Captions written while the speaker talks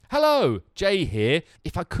Hello, Jay here.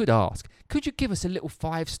 If I could ask, could you give us a little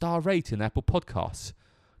 5-star rating on Apple Podcasts?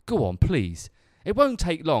 Go on, please. It won't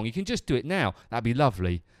take long. You can just do it now. That'd be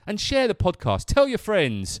lovely. And share the podcast. Tell your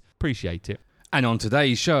friends. Appreciate it. And on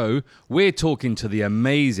today's show, we're talking to the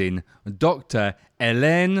amazing Dr.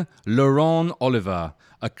 Hélène Laurent-Oliver,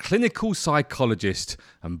 a clinical psychologist.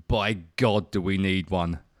 And by God, do we need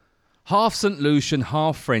one. Half St. Lucian,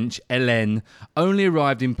 half French, Hélène only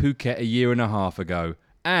arrived in Phuket a year and a half ago.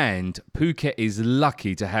 And Phuket is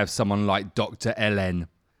lucky to have someone like Dr. Hélène.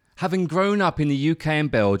 Having grown up in the UK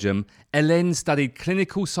and Belgium, Hélène studied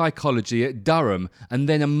clinical psychology at Durham and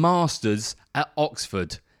then a master's at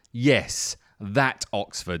Oxford. Yes, that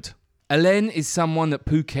Oxford. Hélène is someone that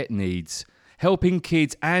Phuket needs, helping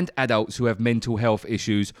kids and adults who have mental health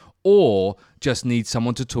issues or just need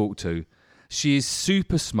someone to talk to. She is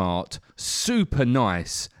super smart, super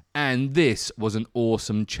nice, and this was an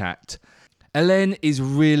awesome chat. Hélène is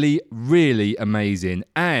really, really amazing,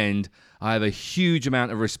 and I have a huge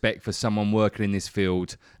amount of respect for someone working in this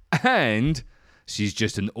field, and she's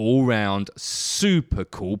just an all-round super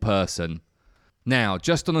cool person. Now,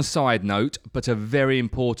 just on a side note, but a very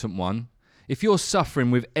important one, if you're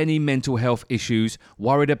suffering with any mental health issues,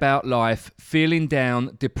 worried about life, feeling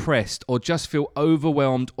down, depressed, or just feel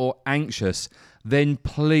overwhelmed or anxious, then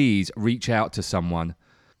please reach out to someone.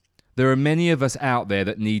 There are many of us out there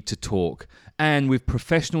that need to talk, and with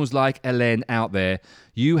professionals like Hélène out there,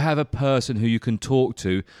 you have a person who you can talk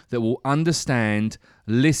to that will understand,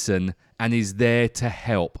 listen, and is there to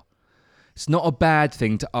help. It's not a bad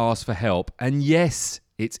thing to ask for help, and yes,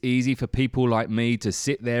 it's easy for people like me to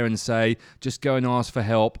sit there and say, just go and ask for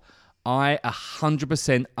help. I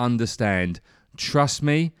 100% understand. Trust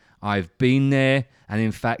me, I've been there, and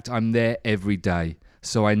in fact, I'm there every day,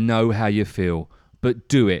 so I know how you feel. But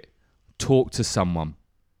do it. Talk to someone.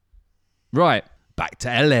 Right, back to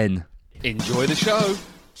Hélène. Enjoy the show.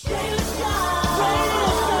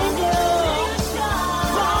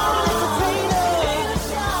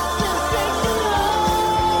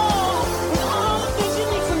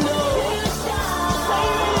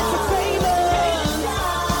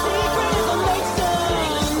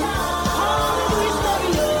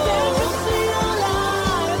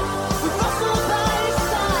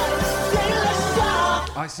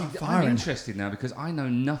 I'm interested now because I know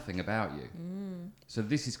nothing about you. So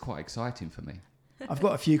this is quite exciting for me. I've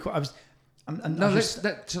got a few... Shall I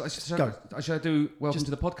do welcome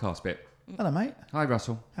to the podcast bit? Hello, mate. Hi,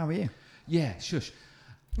 Russell. How are you? Yeah, shush.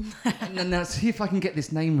 now, see if I can get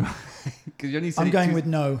this name right. You only said I'm going with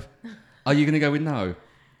no. Are you going to go with no?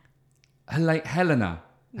 Helena.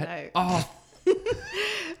 No.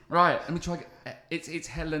 Right, let me try. It's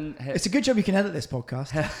Helen. It's a good job you can edit this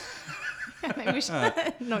podcast. Maybe we should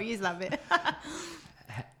not use that bit.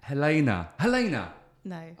 Helena.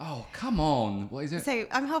 No. Oh, come on. What is it? So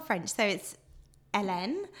I'm half French, so it's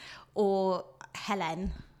Hélène or Helen,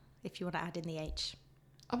 if you want to add in the H.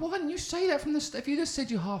 Oh, why didn't you say that from the start? If you just said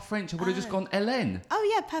you're half French, I would have just gone Hélène.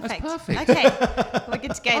 Oh, yeah, perfect. That's perfect. Okay, we're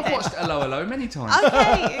good to go. I've watched Hello, Hello many times.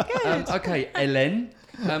 Okay, good. Okay, Hélène.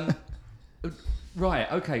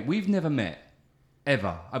 Right, okay, we've never met.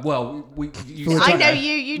 Ever. Well, I know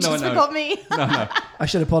you. You just forgot me. No. I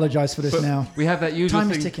should apologise for this now. We have that usual Time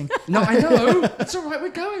thing. is ticking. No, I know. It's all right. We're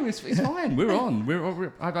going. It's fine. We're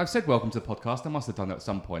on. I've said welcome to the podcast. I must have done that at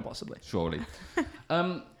some point. Possibly. Surely.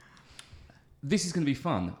 This is going to be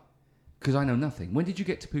fun because I know nothing. When did you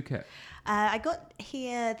get to Phuket? I got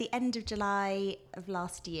here the end of July of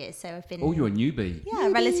last year, so I've been... Oh, you're a newbie. Yeah,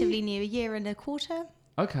 relatively new, a year and a quarter.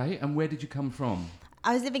 Okay, and where did you come from?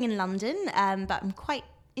 I was living in London, but I'm quite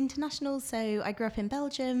international, so I grew up in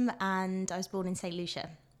Belgium and I was born in St. Lucia.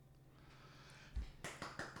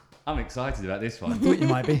 I'm excited about this one. I thought you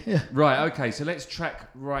might be. Yeah. Right, okay, so let's track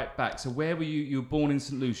right back. So where were you? You were born in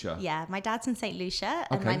St. Lucia? Yeah, my dad's in St. Lucia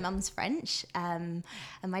and my mum's French. And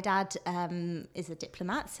my dad is a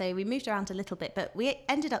diplomat, so we moved around a little bit, but we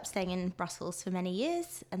ended up staying in Brussels for many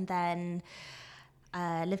years and then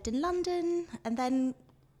lived in London and then...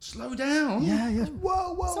 Slow down. Yeah.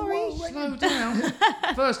 Whoa. Sorry. Slow down.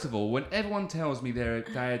 First of all, when everyone tells me their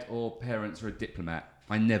dad or parents are a diplomat,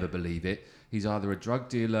 I never believe it. He's either a drug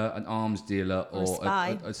dealer, an arms dealer, or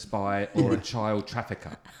a spy or a child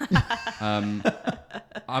trafficker. I'm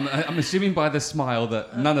assuming by the smile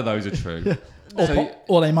that none of those are true.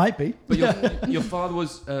 Or they might be. But your father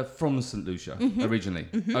was from St. Lucia originally.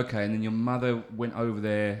 Mm-hmm. Okay, and then your mother went over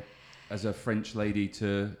there as a French lady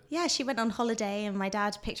to... Yeah, she went on holiday and my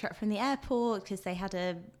dad picked her up from the airport because they had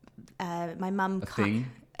my mum... A thing?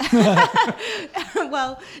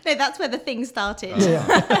 Well, no, that's where the thing started.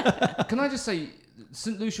 Yeah. Can I just say,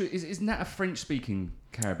 St. Lucia, isn't that a French-speaking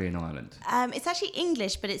Caribbean island? It's actually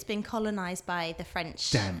English, but it's been colonised by the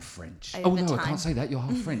French. Damn French. Over Oh, no, I time. can't say that. You're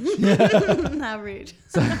half French. How rude.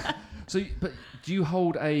 But do you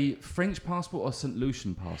hold a French passport or St.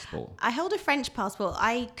 Lucian passport? I hold a French passport.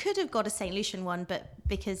 I could have got a St. Lucian one, but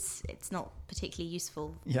because it's not particularly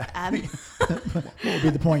useful. Yeah. What would be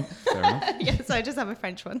the point? Fair enough. Yeah, so I just have a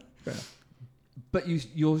French one. Fair enough. But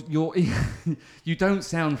you're you don't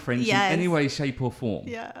sound French Yes. in any way, shape, or form.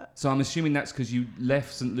 Yeah. So I'm assuming that's because you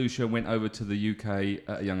left St. Lucia and went over to the UK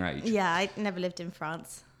at a young age. Yeah, I never lived in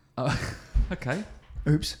France. Okay.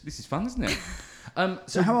 Oops. This is fun, isn't it?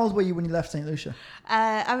 So how old were you when you left St. Lucia?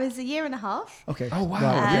 I was a year and a half. Okay. Oh, wow.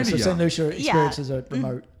 Right, Really so young. St. Lucia experience Yeah. as a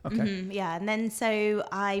remote. Okay. Mhm, yeah, and then so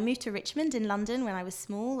I moved to Richmond in London when I was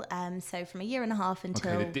small. So from a year and a half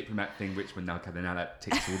until... Okay, the diplomat thing, Richmond, now, okay, now that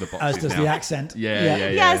ticks all the boxes As does now. the accent. Yeah.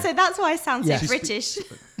 Yeah, so that's why I sound so Yeah. British.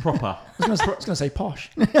 Proper. I was going to say posh.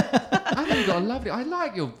 I think you've got a lovely... I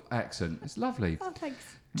like your accent. It's lovely. Oh, thanks.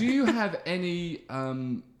 Do you have any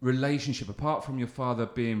relationship, apart from your father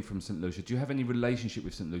being from St. Lucia, do you have any relationship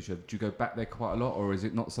with St. Lucia? Do you go back there quite a lot, or is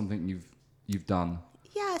it not something you've done?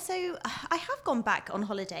 Yeah, so I have gone back on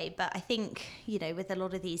holiday, but I think, with a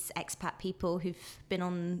lot of these expat people who've been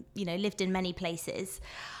on, lived in many places,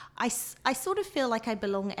 I sort of feel like I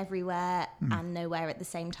belong everywhere and nowhere at the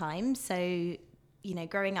same time. So,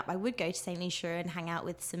 growing up, I would go to St. Lucia and hang out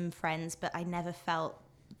with some friends, but I never felt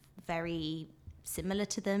very similar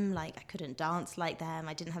to them. Like, I couldn't dance like them.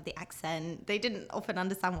 I didn't have the accent. They didn't often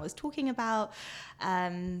understand what I was talking about.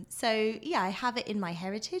 So, yeah, I have it in my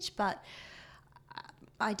heritage, but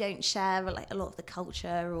I don't share a lot of the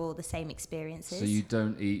culture or the same experiences. So you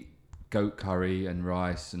don't eat goat curry and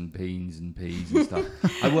rice and beans and peas and stuff.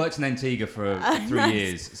 I worked in Antigua for 3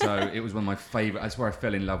 years, so it was one of my favourite. That's where I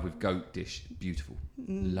fell in love with goat dish. Beautiful.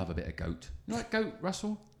 Love a bit of goat. You like goat,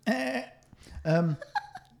 Russell?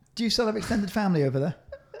 Do you still have extended family over there?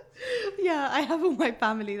 Yeah, I have all my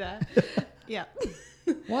family there. Yeah.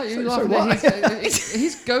 Why are you So laughing at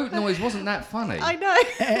his goat noise wasn't that funny. I know.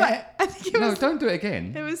 But I think it No, was, don't do it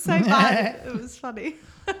again. it was so bad. It was funny.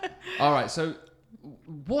 All right, so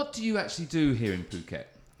what do you actually do here in Phuket?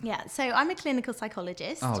 Yeah, so I'm a clinical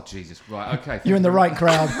psychologist. Oh, Jesus. Right, okay. You're in the right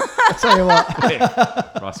crowd. I'll tell you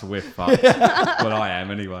what. Russell, we're fucked. Well, I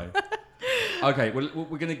am anyway. Okay, well,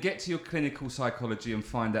 we're going to get to your clinical psychology and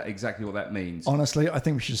find out exactly what that means. Honestly, I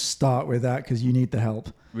think we should start with that because you need the help.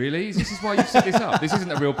 Really? This is why you've set this up? This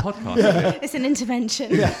isn't a real podcast, is it? It's an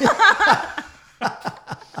intervention.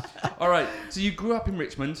 All right, so you grew up in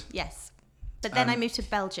Richmond Yes. But then I moved to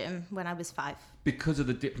Belgium when I was 5. because of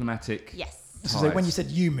the diplomatic... Yes. So when you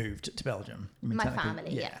said you moved to Belgium, you mean My technically-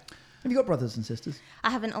 family, yeah. Have you got brothers and sisters? I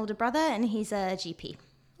have an older brother and he's a GP.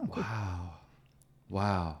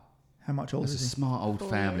 Wow. How much older There's a is he? smart old 4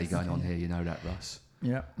 family years. going on here, you know that, Russ?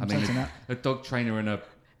 Yeah, I I'm mean, sensing that. a dog trainer and a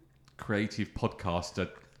creative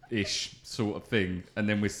podcaster-ish sort of thing, and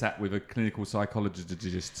then we're sat with a clinical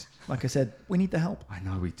psychologist. Like I said, we need the help. I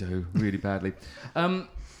know we do, really badly.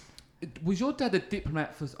 Was your dad a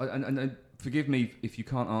diplomat for... And forgive me if you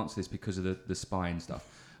can't answer this because of the spy and stuff,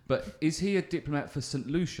 but is he a diplomat for St.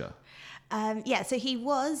 Lucia? Yeah, so he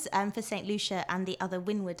was for St. Lucia and the other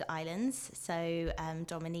Windward Islands, so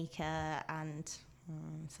Dominica and...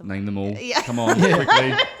 Name them all. Yeah. Come on,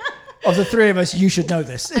 quickly. Of the three of us, you should know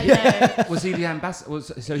this. I know. Was he the ambassador?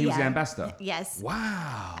 So he was the Yeah. ambassador? Yes.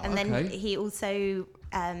 Wow. And okay. then he also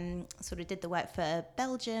sort of did the work for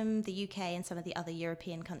Belgium, the UK, and some of the other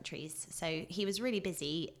European countries. So he was really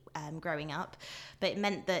busy growing up, but it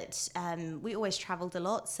meant that we always travelled a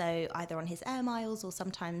lot. So either on his air miles or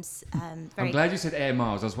sometimes very. I'm glad you said air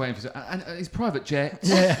miles. I was waiting for and his private jet.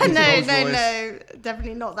 Yeah. his Rolls-Royce. no,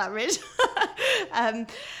 definitely not that rich.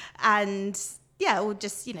 And yeah, or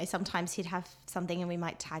just, sometimes he'd have something and we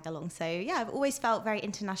might tag along. So yeah, I've always felt very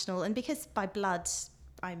international. And because by blood,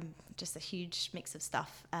 I'm just a huge mix of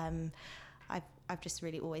stuff. I've just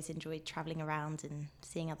really always enjoyed traveling around and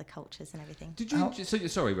seeing other cultures and everything. Did you?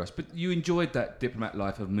 Sorry, Russ, but you enjoyed that diplomat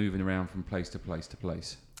life of moving around from place to place to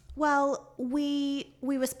place. Well, we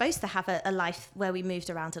were supposed to have a life where we moved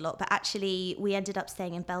around a lot, but actually we ended up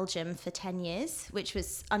staying in Belgium for 10 years, which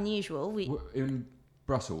was unusual. In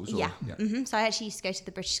Brussels? Or? Yeah. So I actually used to go to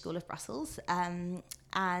the British School of Brussels.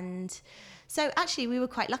 And so actually we were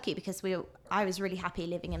quite lucky because I was really happy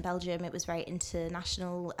living in Belgium. It was very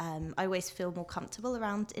international. I always feel more comfortable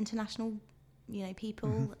around international,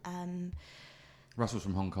 people. Russell's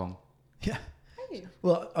from Hong Kong. Yeah.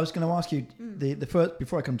 Well, I was going to ask you the first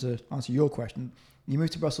before I come to answer your question. You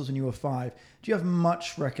moved to Brussels when you were 5. Do you have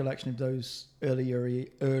much recollection of those earlier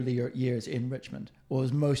years in Richmond, or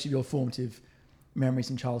was most of your formative memories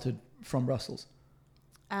in childhood from Brussels?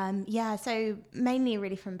 So mainly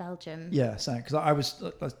really from Belgium. Yeah, so because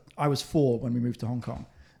I was 4 when we moved to Hong Kong.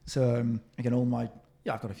 So again,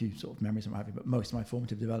 I've got a few sort of memories of what have you, but most of my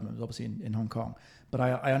formative development was obviously in Hong Kong. But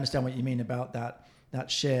I understand what you mean about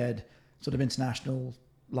that shared sort of international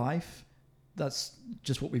life. That's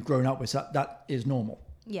just what we've grown up with. So that is normal.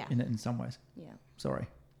 Yeah. In some ways. Yeah. Sorry.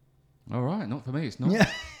 All right, not for me. It's not. Yeah.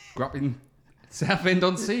 Grew up in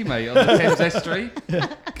Southend-on-Sea, mate, on the Thames Estuary,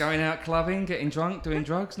 going out clubbing, getting drunk, doing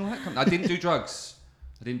drugs and all that. I didn't do drugs.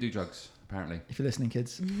 Apparently. If you're listening,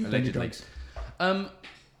 kids, don't do Allegedly. drugs.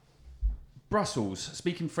 Brussels,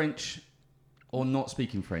 speaking French or not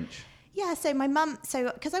speaking French? Yeah, so my mum,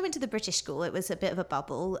 because I went to the British school, it was a bit of a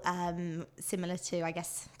bubble, similar to, I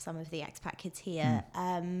guess, some of the expat kids here.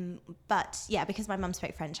 But yeah, because my mum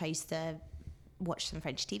spoke French, I used to watch some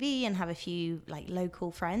French TV and have a few like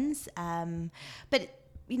local friends. But,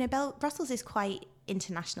 you know, Brussels is quite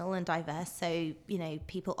international and diverse. So, you know,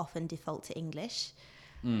 people often default to English.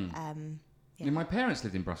 Yeah, my parents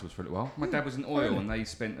lived in Brussels for a little while. My dad was in oil and they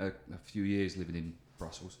spent a few years living in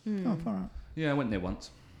Brussels. Oh, far out. Yeah, I went there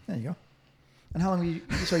once. There you go. And how long were you?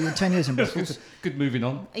 So you were 10 years in Brussels. Good moving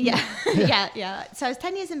on. Yeah, yeah. So I was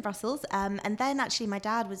 10 years in Brussels, and then actually my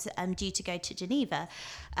dad was due to go to Geneva,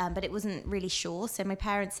 but it wasn't really sure. So my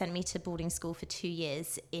parents sent me to boarding school for 2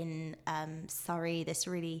 years in Surrey, this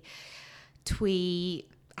really twee,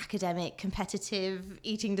 academic, competitive,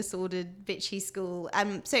 eating disordered, bitchy school. I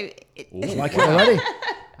like it already.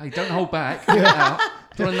 Hey, don't hold back. Yeah.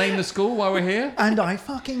 Do you want to name the school while we're here? And I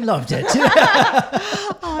fucking loved it.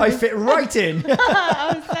 I fit right in.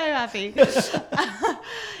 I was so happy.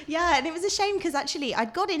 Yeah, and it was a shame because actually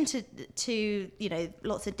I'd got into you know,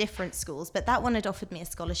 lots of different schools, but that one had offered me a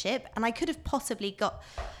scholarship, and I could have possibly got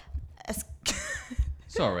a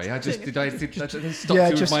Sorry, I just stopped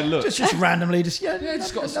you with my look. Just randomly, just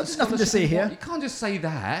nothing to see here. You can't just say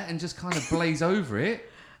that and just kind of blaze over it.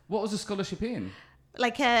 What was the scholarship in?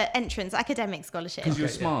 Like a entrance academic scholarship. Because you're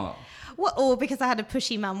smart. What, or because I had a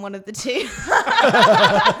pushy mum, one of the two.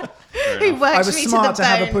 Who worked I was me smart to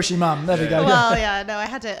have a pushy mum. There we go. Well, yeah, no, I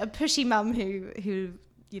had a pushy mum who,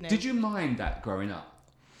 you know. Did you mind that growing up?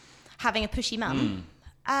 Having a pushy mum?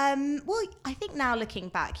 Well, I think now looking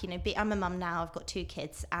back, you know, I'm a mum now, I've got 2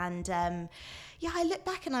 kids, and yeah, I look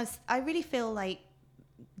back and I really feel like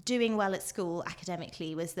doing well at school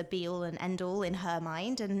academically was the be all and end all in her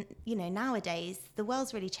mind. And, you know, nowadays the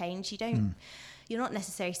world's really changed. You're not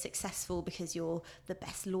necessarily successful because you're the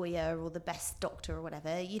best lawyer or the best doctor or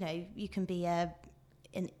whatever. You know, you can be an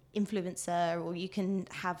influencer, or you can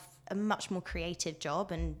have a much more creative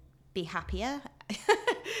job and be happier.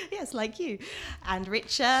 Yes, like you, and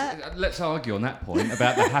richer. Let's argue on that point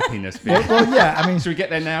about the happiness bit. Well, yeah, I mean, should we get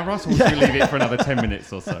there now, Ross, or should we leave it for another 10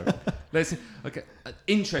 minutes or so? Okay,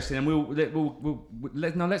 interesting, and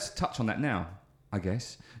let's touch on that now, I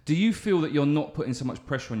guess. Do you feel that you're not putting so much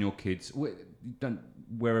pressure on your kids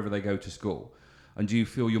wherever they go to school, and do you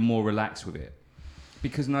feel you're more relaxed with it?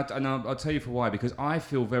 Because, and I'll tell you for why. Because I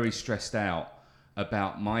feel very stressed out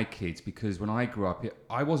about my kids, because when I grew up,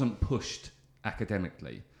 I wasn't pushed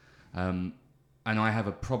academically, and I have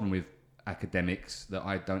a problem with academics, that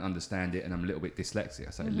I don't understand it, and I'm a little bit dyslexic.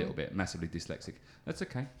 I say a little bit, massively dyslexic. That's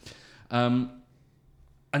okay.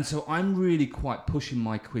 And so I'm really quite pushing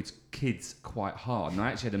my kids quite hard. And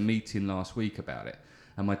I actually had a meeting last week about it,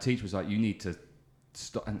 and my teacher was like, you need to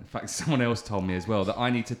stop. And in fact, someone else told me as well that I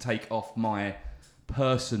need to take off my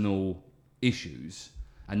personal issues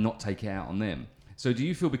and not take it out on them. So do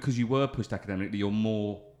you feel because you were pushed academically, you're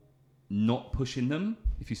more not pushing them,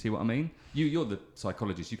 if you see what I mean? You're the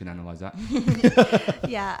psychologist, you can analyse that.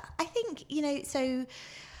 Yeah, I think, you know, so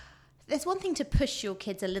there's one thing to push your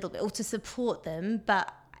kids a little bit or to support them,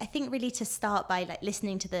 but I think really to start by like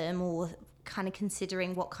listening to them or kind of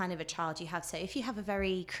considering what kind of a child you have. So if you have a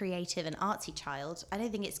very creative and artsy child, I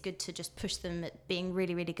don't think it's good to just push them at being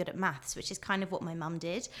really, really good at maths, which is kind of what my mum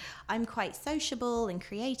did. I'm quite sociable and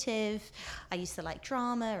creative. I used to like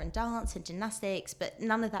drama and dance and gymnastics, but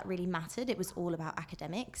none of that really mattered. It was all about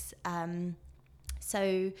academics.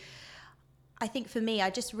 So I think for me, I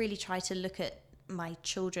just really try to look at my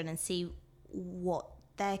children and see what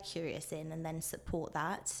they're curious in and then support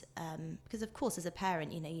that, because of course as a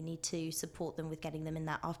parent, you know, you need to support them with getting them in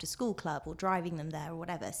that after school club or driving them there or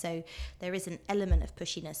whatever. So there is an element of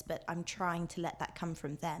pushiness, but I'm trying to let that come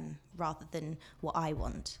from them rather than what I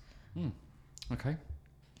want. Okay.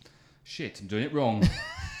 Shit, I'm doing it wrong.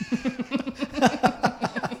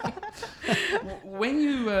 When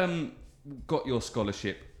you got your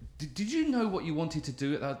scholarship, did you know what you wanted to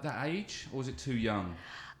do at that age, or was it too young?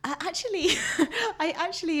 Actually, I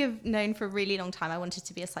actually have known for a really long time I wanted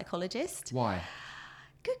to be a psychologist. Why?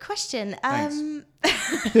 Good question. Thanks.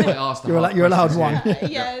 I asked You're allowed one.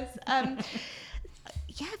 Yes.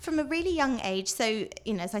 Yeah, from a really young age. So,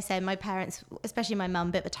 as I said, my parents, especially my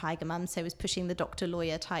mum, bit of a tiger mum, so was pushing the doctor,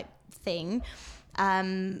 lawyer type thing.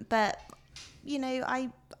 But,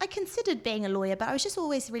 I considered being a lawyer, but I was just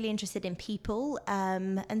always really interested in people.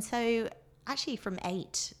 And so actually from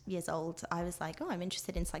 8 years old, I was like, I'm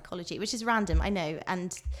interested in psychology, which is random, I know.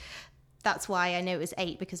 And that's why I know it was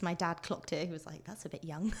 8, because my dad clocked it. He was like, that's a bit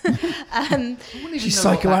young. She's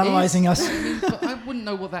psychoanalyzing us. But I wouldn't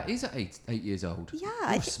know what that is at 8 years old. Yeah.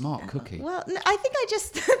 You're a smart cookie. Well, I think I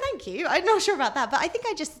just, thank you. I'm not sure about that, but I think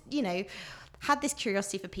I just, had this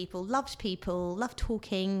curiosity for people, loved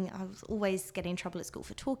talking. I was always getting in trouble at school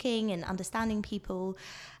for talking and understanding people.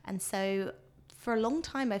 And so for a long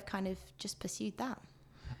time, I've kind of just pursued that.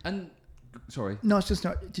 And sorry. No, it's just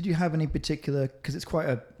not. Did you have any particular? Because there's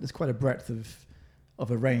quite a breadth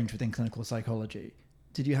of a range within clinical psychology.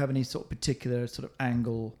 Did you have any sort of particular sort of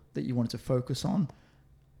angle that you wanted to focus on?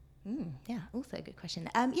 Yeah, also a good question.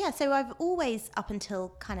 So I've always, up until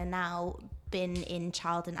kind of now, been in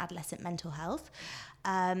child and adolescent mental health.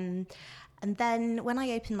 And then when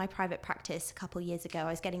I opened my private practice a couple of years ago,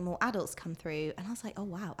 I was getting more adults come through, and I was like, oh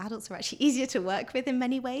wow, adults are actually easier to work with in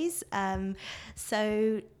many ways.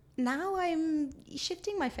 So now I'm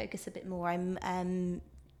shifting my focus a bit more. I'm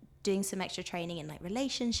doing some extra training in like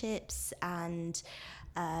relationships and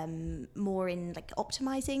more in like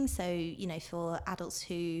optimizing. So, for adults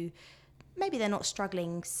who maybe they're not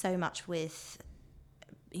struggling so much with,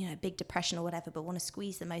 big depression or whatever, but want to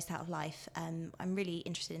squeeze the most out of life. I'm really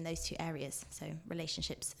interested in those 2 areas. So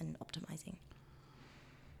relationships and optimizing.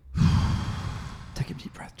 Take a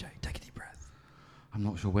deep breath, Jay. Take a deep breath. I'm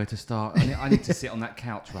not sure where to start. I need to sit on that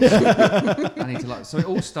couch. I need to So it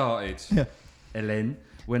all started, Ellen,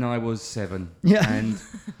 when I was 7. Yeah. And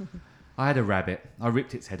I had a rabbit. I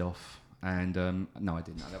ripped its head off. And no, I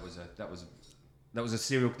didn't. No, that was a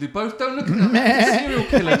serial. They both don't look at that. A serial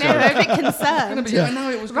killer. I know, I'm a bit concerned. I know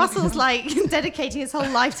it was. Russell's like dedicating his whole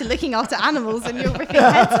life to looking after animals, and you're ripping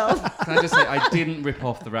heads off. Can I just say, I didn't rip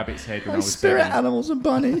off the rabbit's head when I was Spirit 7. animals and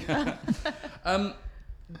bunny.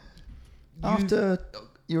 After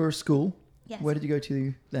you were at school, yes. Where did you go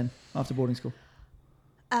to then after boarding school?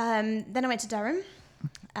 Then I went to Durham.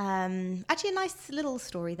 Actually a nice little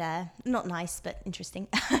story there. Not nice, but interesting.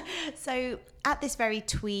 So at this very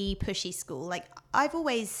twee, pushy school, like I've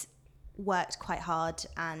always worked quite hard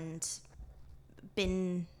and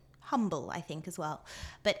been humble, I think, as well.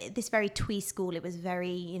 But at this very twee school, it was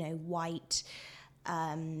very, white,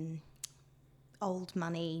 old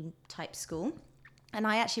money type school. And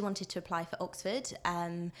I actually wanted to apply for Oxford.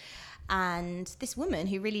 And this woman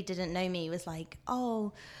who really didn't know me was like, I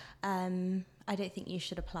don't think you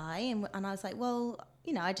should apply. And I was like, well,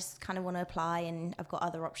 I just kind of want to apply, and I've got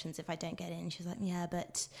other options if I don't get in. She was like, yeah,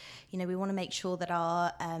 but, we want to make sure that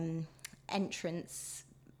our entrance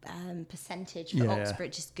percentage for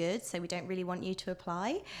Oxbridge is good, so we don't really want you to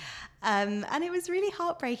apply. And it was really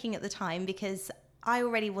heartbreaking at the time, because I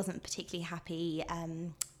already wasn't particularly happy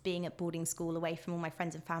being at boarding school away from all my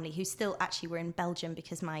friends and family, who still actually were in Belgium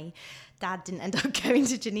because my dad didn't end up going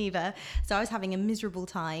to Geneva. So I was having a miserable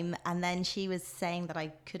time, and then she was saying that I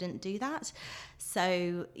couldn't do that.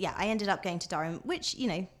 So yeah, I ended up going to Durham, which,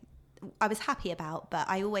 I was happy about, but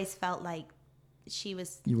I always felt like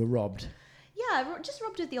you were robbed. Yeah, just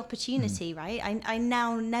robbed of the opportunity, right? I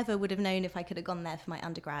now never would have known if I could have gone there for my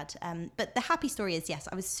undergrad. But the happy story is, yes,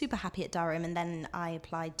 I was super happy at Durham, and then I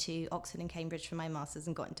applied to Oxford and Cambridge for my master's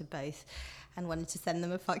and got into both, and wanted to send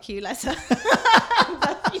them a fuck you letter.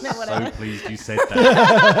 But, whatever. So pleased you said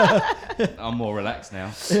that. I'm more relaxed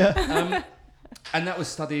now. Yeah. And that was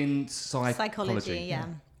studying psychology. Yeah.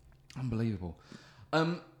 Unbelievable.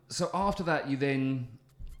 So after that, you then...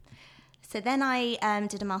 So then I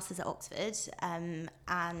did a master's at Oxford, and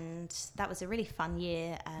that was a really fun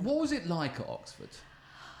year. What was it like at Oxford?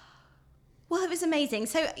 Well, it was amazing.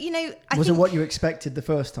 So, Was it what you expected the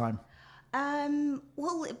first time?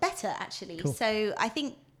 Well, better, actually. Cool. So I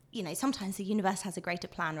think, sometimes the universe has a greater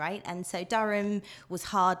plan, right? And so Durham was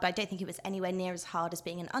hard, but I don't think it was anywhere near as hard as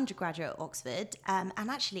being an undergraduate at Oxford. And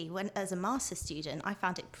actually, as a master's student, I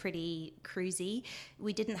found it pretty cruisy.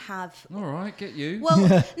 We didn't have... All right, get you.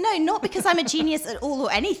 Well, no, not because I'm a genius at all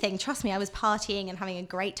or anything. Trust me, I was partying and having a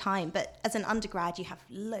great time. But as an undergrad, you have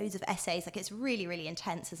loads of essays. Like, it's really, really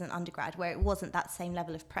intense as an undergrad, where it wasn't that same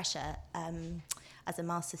level of pressure as a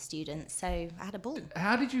master's student. So I had a ball.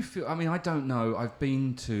 How did you feel? I mean, I don't know. I've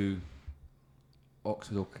been to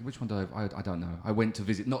Oxford, or which one did I don't know. I went to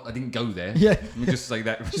visit. I didn't go there. Yeah. Let me just say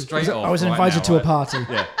that straight off. I was invited to a party.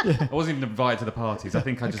 Yeah. I wasn't even invited to the parties. I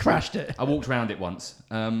think I just crashed it. I walked around it once.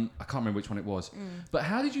 I can't remember which one it was. But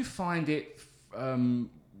how did you find it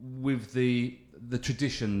with the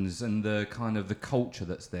traditions and the kind of the culture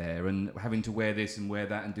that's there, and having to wear this and wear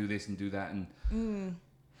that and do this and do that and.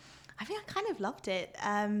 I think I kind of loved it.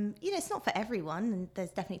 It's not for everyone, and there's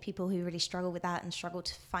definitely people who really struggle with that and struggle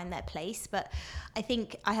to find their place. But I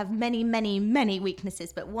think I have many, many, many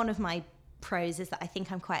weaknesses. But one of my pros is that I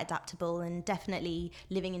think I'm quite adaptable, and definitely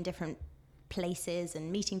living in different places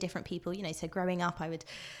and meeting different people. So growing up, I would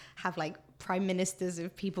have like prime ministers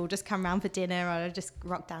of people just come around for dinner, or I'd just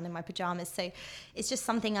rock down in my pajamas. So it's just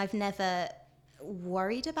something I've never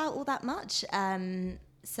worried about all that much.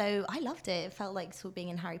 So I loved it. It felt like sort of being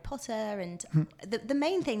in Harry Potter. And the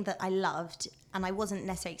main thing that I loved, and I wasn't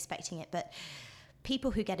necessarily expecting it, but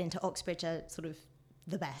people who get into Oxbridge are sort of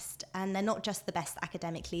the best. And they're not just the best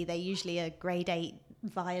academically. They're usually a grade 8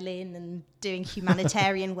 violin and doing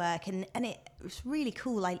humanitarian work. And it was really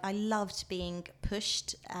cool. I loved being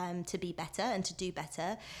pushed to be better and to do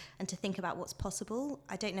better and to think about what's possible.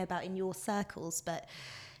 I don't know about in your circles, but...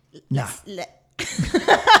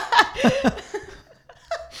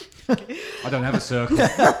 I don't have a circle,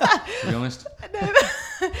 to be honest. No,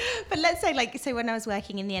 but let's say, so when I was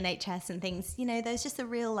working in the NHS and things, there's just a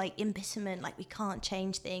real embitterment, we can't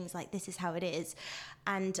change things, this is how it is.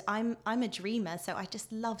 And I'm a dreamer, so I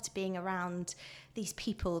just loved being around these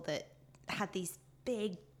people that had these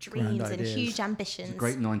big dreams and huge ambitions. It's a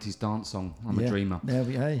great 90s dance song. I'm a dreamer. There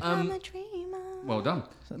we go. I'm a dreamer. Well done.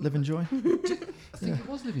 Is that Live and Joy? I think it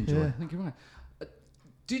was Live and Joy. Yeah. I think you're right.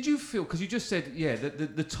 Did you feel, because you just said,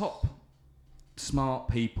 the top smart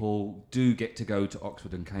people do get to go to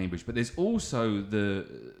Oxford and Cambridge, but there's also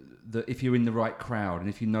the if you're in the right crowd and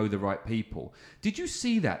if you know the right people. Did you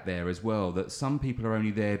see that there as well, that some people are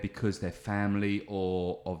only there because they're family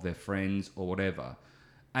or of their friends or whatever?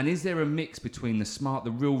 And is there a mix between the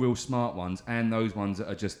real smart ones and those ones that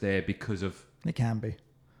are just there because of... It can be.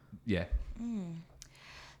 Yeah.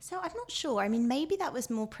 So I'm not sure. I mean, maybe that was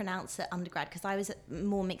more pronounced at undergrad because I was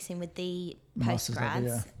more mixing with the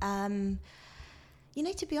postgrads.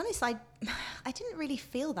 To be honest, I didn't really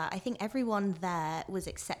feel that. I think everyone there was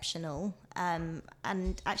exceptional. And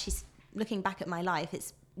actually, looking back at my life,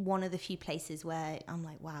 it's one of the few places where I'm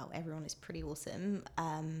like, wow, everyone is pretty awesome.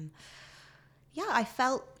 I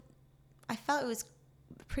felt it was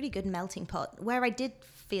a pretty good melting pot. Where I did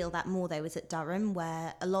feel that more, though, was at Durham,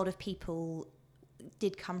 where a lot of people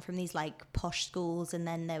did come from these posh schools, and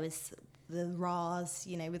then there was the Ras,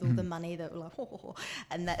 with all the money that were like,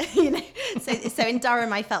 and that, so in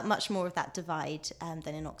Durham I felt much more of that divide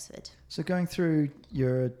than in Oxford. So going through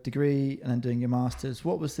your degree and then doing your masters,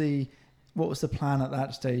 what was the plan at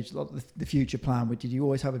that stage? The future plan? Did you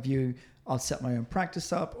always have a view? I'll set my own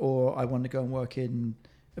practice up, or I want to go and work in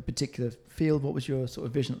a particular field? What was your sort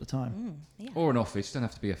of vision at the time? Or an office, it doesn't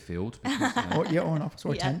have to be a field. Because, or an office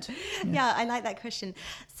or a tent. Yeah, I like that question.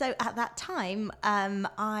 So at that time,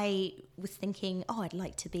 I was thinking, I'd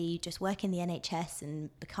like to be just work in the NHS and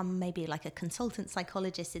become maybe like a consultant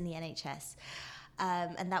psychologist in the NHS.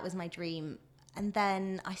 And that was my dream. And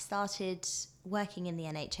then I started working in the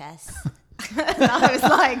NHS. And I was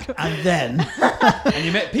like... And then... and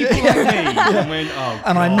you met people like me and went, and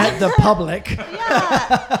God. I met the public.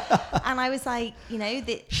 Yeah. And I was like,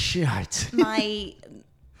 Shit.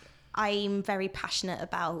 I'm very passionate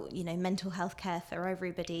about, mental health care for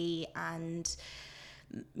everybody and,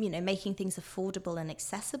 making things affordable and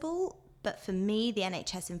accessible. But for me, the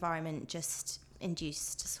NHS environment just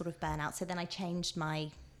induced sort of burnout. So then I changed my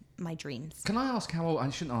dreams. Can I ask how old... I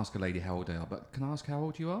shouldn't ask a lady how old they are, but can I ask how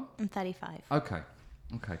old you are? I'm 35. Okay.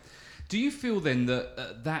 Do you feel then that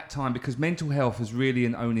at that time, because mental health is really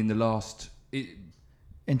only in the last...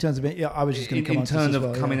 in terms of... I was just going to come on to this as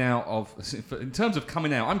well. In terms of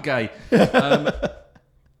coming out, I'm gay.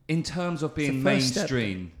 In terms of being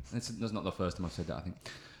mainstream... That's not the first time I've said that, I think.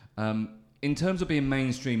 In terms of being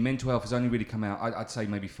mainstream, mental health has only really come out, I'd say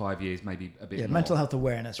maybe 5 years, maybe a bit more. Mental health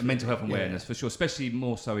awareness. Really. Mental health awareness, for sure, especially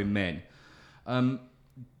more so in men.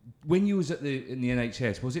 When you was in the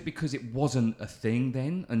NHS, was it because it wasn't a thing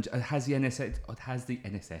then? And has the NHS,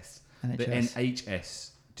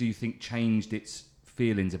 do you think, changed its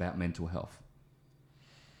feelings about mental health?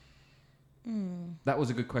 That was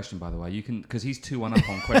a good question, by the way. You can, because he's 2-1 up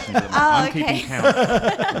on questions at the moment. I'm keeping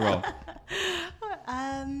count.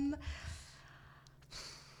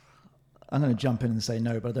 I'm going to jump in and say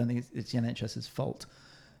no, but I don't think it's the NHS's fault.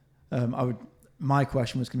 My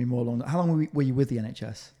question was going to be more along... How long were you with the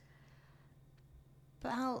NHS?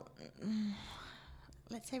 About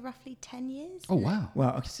let's say roughly 10 years. Oh, wow.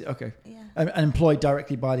 Wow. Okay. Yeah. And employed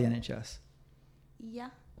directly by the NHS, Yeah.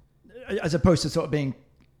 as opposed to sort of being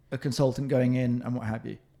a consultant going in and what have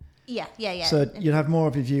you. Yeah. So you'd have more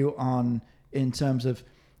of a view on, in terms of,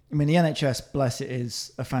 I mean, the NHS, bless it,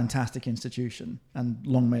 is a fantastic institution, and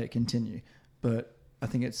long may it continue. But I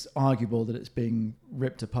think it's arguable that it's being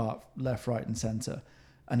ripped apart left, right, and centre,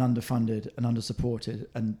 and underfunded and undersupported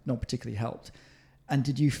and not particularly helped. And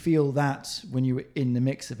did you feel that when you were in the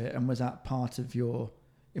mix of it? And was that part of your,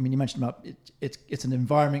 I mean, you mentioned about it's an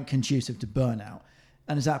environment conducive to burnout.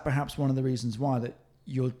 And is that perhaps one of the reasons why that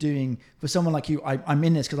you're doing, for someone like you, I'm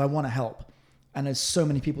in this because I want to help. And there's so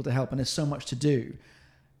many people to help and there's so much to do.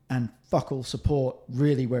 And fuck all support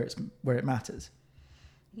really where it matters.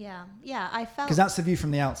 Yeah, I felt... Because that's the view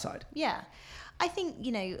from the outside. Yeah. I think,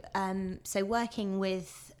 so working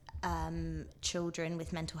with children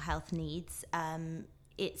with mental health needs,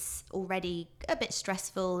 it's already a bit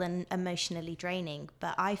stressful and emotionally draining,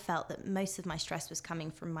 but I felt that most of my stress was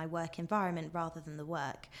coming from my work environment rather than the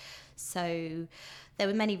work. So there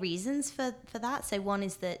were many reasons for that. So one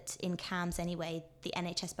is that in CAMHS anyway, the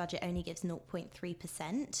NHS budget only gives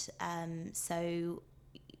 0.3%. So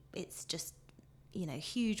it's just,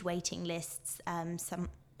 huge waiting lists.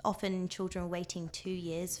 Often children are waiting 2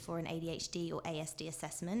 years for an ADHD or ASD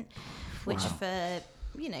assessment, which for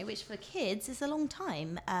kids is a long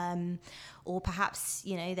time. Or perhaps,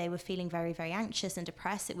 they were feeling very, very anxious and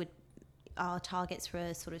depressed. Our targets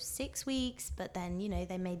were sort of 6 weeks, but then,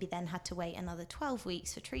 they maybe then had to wait another 12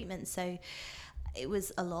 weeks for treatment. So it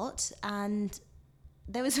was a lot. And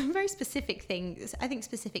there was a very specific thing, I think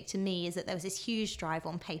specific to me, is that there was this huge drive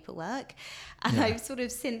on paperwork. And I've sort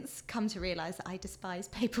of since come to realise that I despise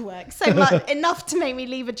paperwork so much, enough to make me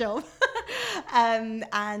leave a job. So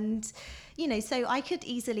I could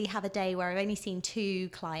easily have a day where I've only seen 2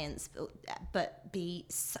 clients, but be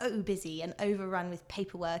so busy and overrun with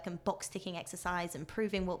paperwork and box ticking exercise and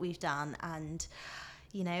proving what we've done. And,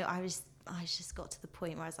 I just got to the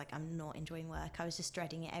point where I was like, I'm not enjoying work. I was just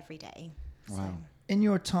dreading it every day. Wow. So. In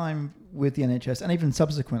your time with the NHS, and even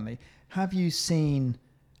subsequently, have you seen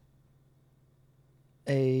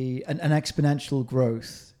an exponential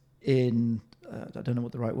growth in, I don't know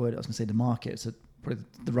what the right word, I was going to say the market, it's probably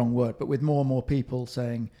the wrong word, but with more and more people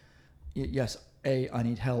saying, yes, I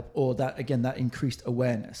need help, or that increased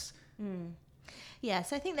awareness? Yeah,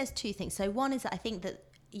 so I think there's 2 things. So one is that I think that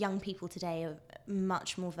young people today are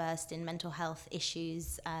much more versed in mental health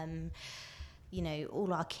issues.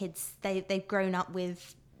 All our kids, they've grown up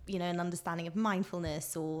with, an understanding of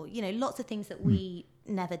mindfulness or, lots of things that we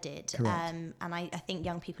never did. And I think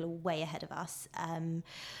young people are way ahead of us.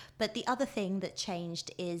 But the other thing that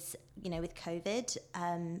changed is, with COVID,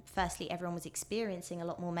 firstly, everyone was experiencing a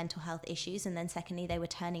lot more mental health issues. And then secondly, they were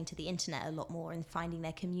turning to the internet a lot more and finding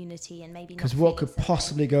their community and maybe not. Because what could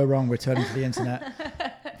possibly go wrong with turning to the internet?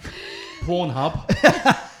 Pornhub.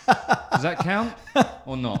 Does that count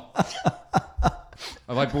or not?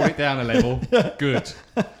 Have I brought it down a level? Good.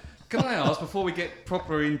 Can I ask, before we get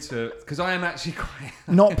proper into... Because I am actually quite...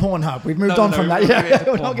 Not Pornhub. We've moved on from that. Yeah.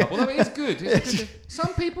 Well, it is good.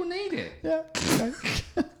 Some people need it. Yeah.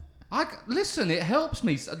 Okay. Listen, it helps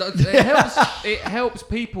me. It helps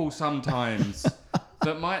people sometimes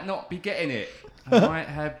that might not be getting it. I might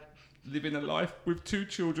have living a life with 2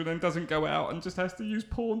 children and doesn't go out and just has to use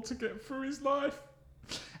porn to get through his life.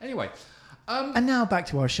 Anyway. And now back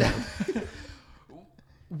to our show.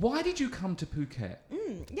 Why did you come to Phuket?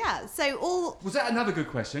 Was that another good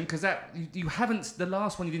question? Because you haven't. The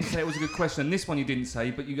last one you didn't say it was a good question, and this one you didn't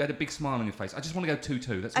say, but you had a big smile on your face. I just want to go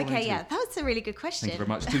 2-2. That's all okay. Yeah, that was a really good question. Thank you very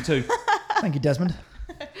much. 2-2. Thank you, Desmond.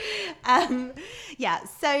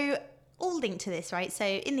 So all linked to this, right? So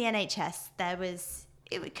in the NHS, there was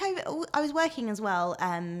COVID. I was working as well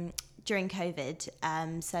during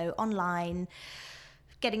COVID. So online.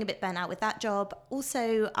 Getting a bit burnt out with that job.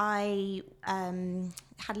 Also, I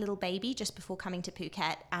had a little baby just before coming to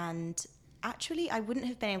Phuket, and actually I wouldn't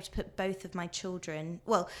have been able to put both of my children,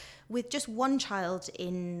 well, with just one child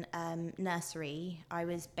in nursery, I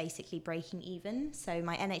was basically breaking even. So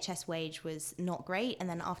my NHS wage was not great, and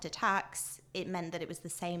then after tax, it meant that it was the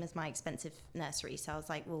same as my expensive nursery. So I was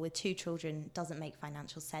like, well, with 2 children, it doesn't make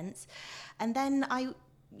financial sense. And then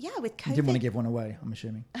with COVID... You didn't want to give one away, I'm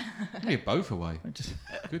assuming. Give both away.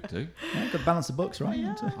 Good too. Yeah, got to balance the books, right?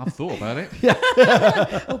 Yeah. I've thought about it.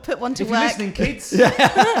 We'll put one to if work. If you're listening, kids,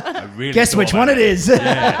 I really guess which one it is.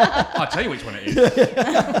 Yeah. I'll tell you which one it is.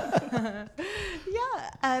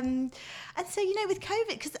 And so, with COVID,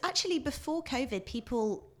 because actually before COVID,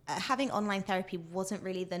 people having online therapy wasn't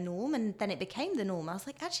really the norm, and then it became the norm. I was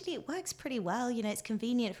like, actually, it works pretty well. You know, it's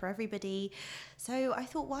convenient for everybody. So I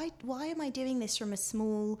thought, why am I doing this from a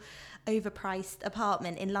small, overpriced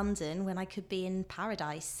apartment in London when I could be in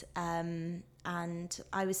paradise? And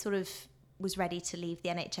I was ready to leave the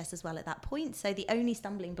NHS as well at that point. So the only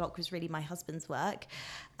stumbling block was really my husband's work.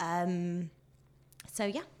 So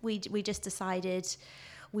yeah, we just decided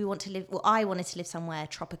I wanted to live somewhere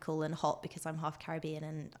tropical and hot because I'm half Caribbean,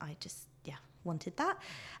 and I just wanted that.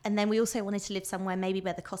 And then we also wanted to live somewhere maybe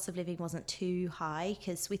where the cost of living wasn't too high,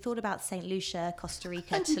 because we thought about St. Lucia, Costa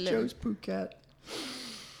Rica, and you chose Phuket.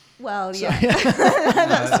 Well, yeah.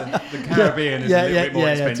 The Caribbean is a little bit more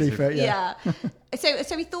expensive. Yeah.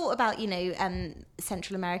 So we thought about,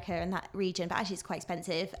 Central America and that region, but actually it's quite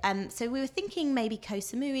expensive. So we were thinking maybe Koh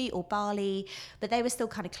Samui or Bali, but they were still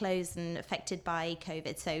kind of closed and affected by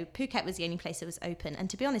COVID. So Phuket was the only place that was open. And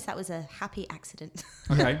to be honest, that was a happy accident.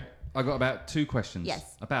 Okay. I got about 2 questions.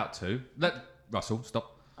 Yes. About 2. Russell,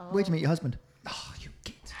 stop. Oh. Where'd you meet your husband? Oh, you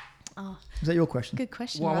git. Oh. Is that your question? Good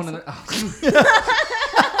question, Well, Russell.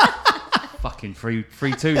 Fucking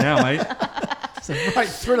 3-2 now, mate. It's a right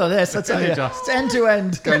thriller, this, I tell you. It's end to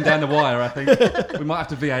end. Going down the wire, I think. We might have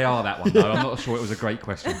to VAR that one, though. I'm not sure it was a great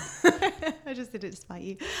question. I just did it to spite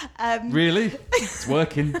you. Really? It's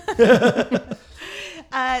working. So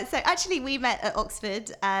actually, we met at Oxford.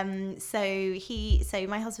 So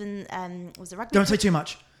my husband was a rugby. Don't say too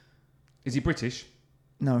much. Is he British?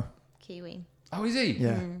 No. Kiwi. Oh, is he?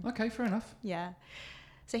 Yeah. Okay, fair enough. Yeah.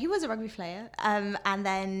 So he was a rugby player, and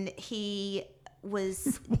then he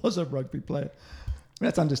was a rugby player.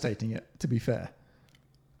 That's understating it, to be fair.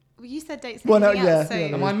 Well, you said don't say Well, no, anything else, so.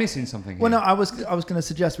 Am I missing something here? Well, no, I was going to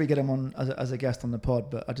suggest we get him on as a guest on the pod,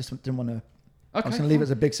 but I just didn't want to. Okay, I was going to leave it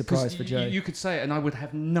as a big surprise 'cause for Joe. You could say it, and I would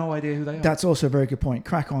have no idea who they are. That's also a very good point.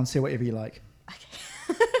 Crack on, say whatever you like.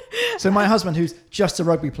 Okay. So my husband, who's just a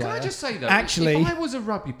rugby player, Can I just say though, actually, if I was a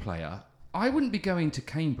rugby player, I wouldn't be going to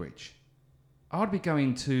Cambridge. I'd be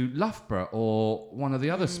going to Loughborough or one of the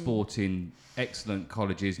other sporting excellent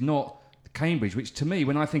colleges, not Cambridge, which to me,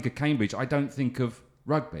 when I think of Cambridge, I don't think of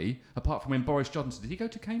rugby, apart from when Boris Johnson, did he go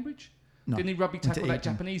to Cambridge? No. Didn't he rugby tackle that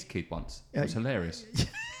Eton. Japanese kid once? It was hilarious.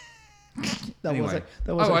 that was Anyway.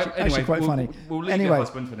 actually quite funny. We'll leave your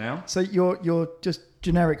husband for now. So you're just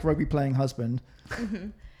generic rugby playing husband.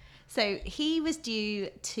 So he was due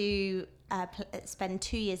to spend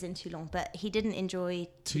 2 years in Toulon, but he didn't enjoy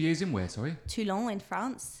 2 years in where, sorry? Toulon in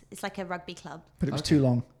France. It's like a rugby club. But it was too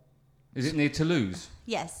long. Is it near Toulouse?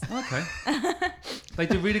 Yes. Okay. They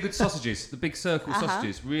do really good sausages, the big circle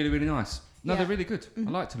sausages. Really, really nice. No, they're really good. I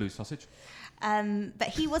like Toulouse sausage. But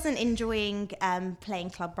he wasn't enjoying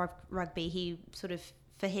playing club rugby. He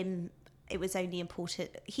for him, it was only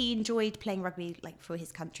important. He enjoyed playing rugby like for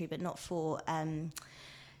his country, but not for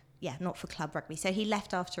not for club rugby. So he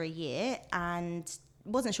left after a year and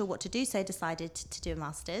wasn't sure what to do, so decided to do a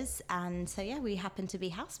master's. And so we happened to be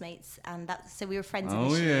housemates, and so we were friends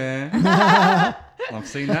initially. Oh yeah. I've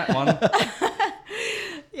seen that one.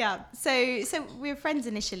 Yeah. So we were friends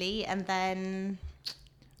initially, and then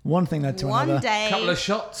one thing led to another. One day, Couple of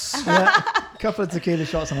shots. Couple of tequila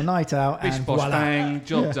shots on a night out, Bish and bosh voila. bang,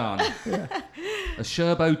 job done. Yeah. A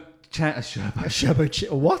Sherbo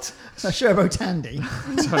what? A Sherbo Tandy.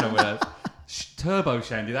 I don't know where that's. Turbo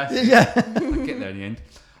Shandy, that's it. Yeah. I'll get there in the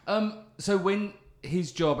end. So when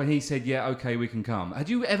his job and he said, yeah, okay, we can come. Had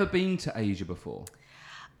you ever been to Asia before?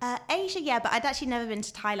 Asia, yeah, but I'd actually never been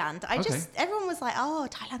to Thailand. Everyone was like, oh,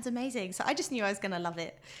 Thailand's amazing. So I just knew I was going to love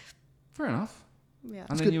it. Fair enough. Yeah.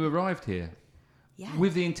 And then you arrived here. Yeah.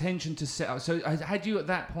 With the intention to set up. So had you at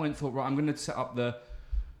that point thought, right, I'm going to set up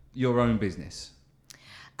your own business?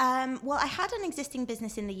 Well, I had an existing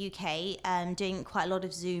business in the UK doing quite a lot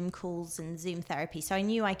of Zoom calls and Zoom therapy. So I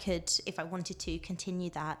knew I could, if I wanted to, continue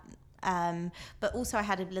that. But also I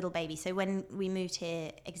had a little baby. So when we moved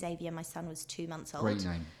here, Xavier, my son, was 2 months old. Great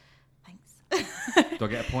name. Thanks. Do I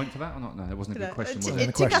get a point for that or not? No, it wasn't a good question, was It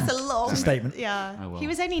it? took us a long... It's a statement. Yeah. Oh, well. He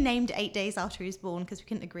was only named 8 days after he was born because we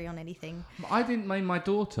couldn't agree on anything. I didn't name my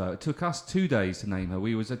daughter. It took us 2 days to name her.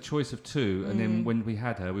 We was a choice of 2. And then when we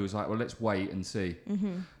had her, we was like, well, let's wait and see.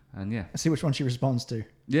 Mm-hmm. And yeah. See which one she responds to.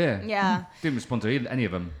 Yeah. Yeah. Didn't respond to any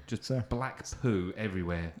of them. Just So. black poo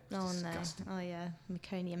everywhere. Oh, Disgusting. no. Oh, yeah.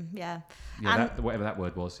 Meconium. Yeah. Yeah, whatever that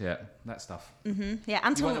word was. Yeah, that stuff. Mm-hmm. Yeah.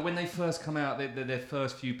 Until... When they first come out, their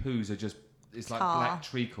first few poos are just, it's like Tar. black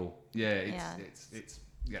treacle. Yeah, it's Yeah. it's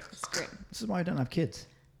yeah. It's great. This is why I don't have kids.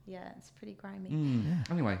 Yeah, it's pretty grimy.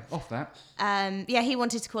 Anyway, off that. He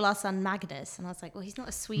wanted to call our son Magnus, and I was like, well, he's not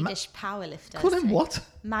a Swedish powerlifter. Call him what?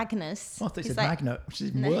 Magnus. Oh, they He's said like, magnet, which is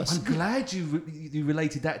even No. worse. I'm glad you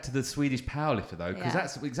related that to the Swedish powerlifter though, because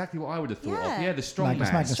that's exactly what I would have thought of. Yeah, the strong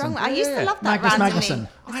Magnus man. Magnusson. Strong. I used to love that Magnus randomly. Magnusson.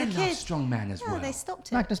 As I a love kid. strong man as well. They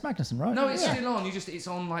stopped it. Magnus Magnusson, right? No, it's Yeah. still on. It's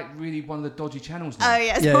on like really one of the dodgy channels now. Oh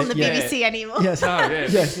yeah, it's Yeah, not on the yeah. BBC anymore. Yes. No, yeah,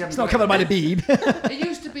 Yes. you haven't It's not got covered it. by the Beeb. It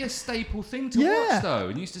used to be a staple thing to Yeah. watch though,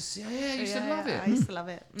 and you used to see. Yeah, you used to love it. I used to love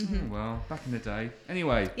it. Well, back in the day.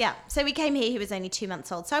 Anyway, Yeah, so we came here, he was only 2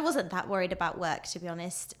 months old, so I wasn't that worried about work, to be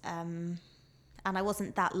honest. And I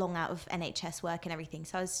wasn't that long out of NHS work and everything,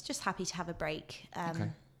 so I was just happy to have a break. okay.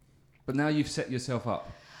 But now you've set yourself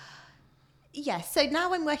up. Yes, so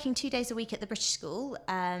now I'm working 2 days a week at the British School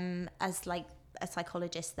as like a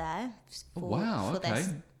psychologist there. Wow, okay.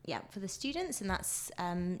 For the students, and that's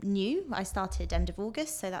new. I started end of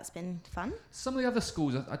August, so that's been fun. Some of the other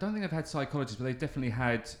schools, I don't think they've had psychologists, but they've definitely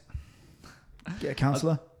had. Get a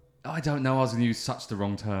counsellor. I don't know. I was going to use such the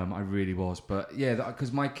wrong term. I really was, but yeah,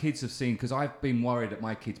 because my kids have seen. Because I've been worried that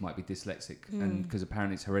my kids might be dyslexic, and because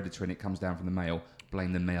apparently it's hereditary and it comes down from the male.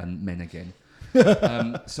 Blame the men again.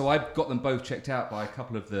 So I've got them both checked out by a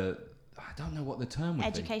couple of the. I don't know what the term would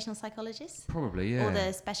Educational psychologists, be. Probably, yeah. or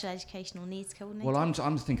the special educational needs coordinator. Well,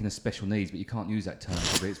 I'm thinking of special needs, but you can't use that term.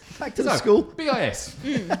 Probably. It's, Back to the school. BIS.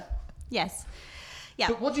 Yes, yeah.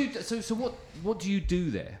 But what do you? So what do you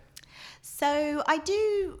do there? So I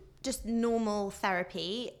do just normal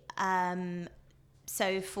therapy.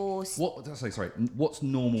 So for Sorry. What's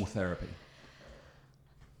normal therapy?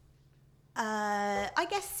 I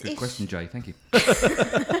guess Good question, Jay. Thank you.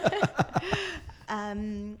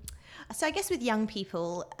 So I guess with young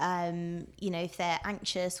people, if they're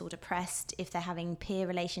anxious or depressed, if they're having peer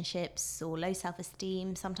relationships or low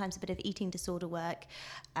self-esteem, sometimes a bit of eating disorder work,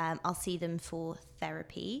 I'll see them for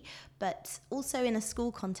therapy. But also in a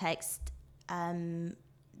school context, some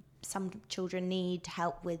children need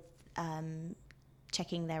help with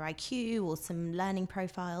checking their IQ or some learning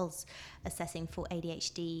profiles, assessing for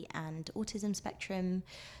ADHD and autism spectrum.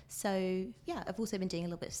 So yeah, I've also been doing a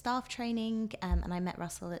little bit of staff training, and I met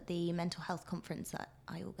Russell at the mental health conference that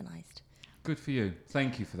I organised. Good for you.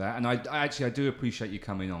 Thank you for that. And I do appreciate you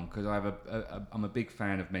coming on, because I'm a big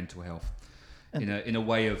fan of mental health in a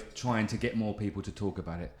way of trying to get more people to talk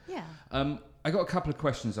about it. Yeah. I got a couple of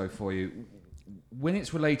questions though for you. When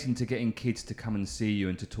it's relating to getting kids to come and see you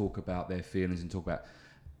and to talk about their feelings and talk about,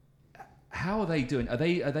 how are they doing? Are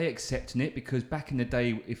they accepting it? Because back in the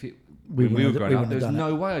day, when we were growing up, there's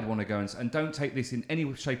no way I'd want to go and don't take this in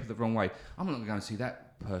any shape of the wrong way. I'm not going to go and see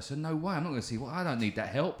that person. No way. I'm not going to see. Well, I don't need that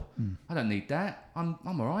help. I don't need that. I'm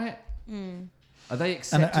all right. Are they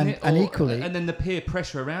accepting it? And equally, and then the peer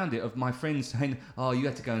pressure around it of my friends saying, "Oh, you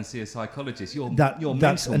have to go and see a psychologist. You're that's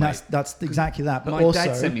mental, mate." that's exactly that. But my also,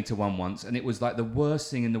 dad sent me to one once, and it was like the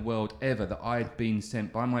worst thing in the world ever that I had been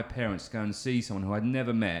sent by my parents to go and see someone who I'd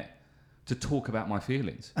never met to talk about my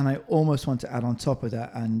feelings. And I almost want to add on top of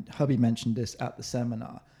that, and hubby mentioned this at the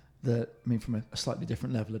seminar, that, I mean, from a slightly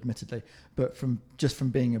different level, admittedly, but from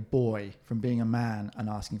being a boy, from being a man and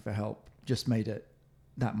asking for help, just made it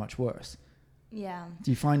that much worse. Yeah.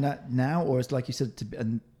 Do you find that now, or is, like you said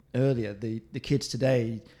earlier, the kids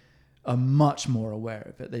today are much more aware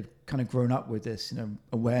of it? They've kind of grown up with this,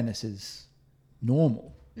 awareness is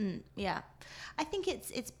normal. Yeah. I think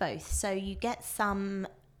it's both. So you get some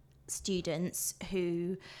students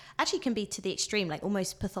who actually can be to the extreme, like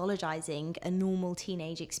almost pathologizing a normal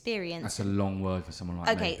teenage experience. That's a long word for someone like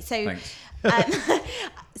me. Okay, so Thanks.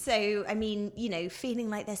 so I mean, feeling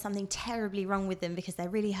like there's something terribly wrong with them because they're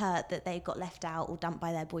really hurt that they got left out or dumped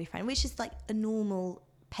by their boyfriend, which is like a normal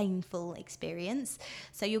painful experience.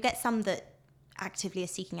 So you'll get some that actively are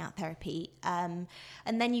seeking out therapy, and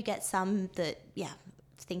then you get some that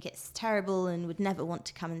think it's terrible and would never want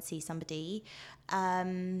to come and see somebody.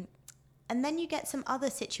 And then you get some other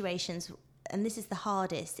situations, and this is the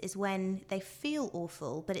hardest, is when they feel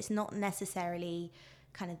awful, but it's not necessarily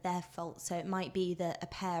kind of their fault. So it might be that a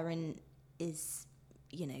parent is,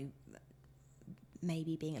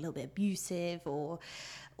 maybe being a little bit abusive or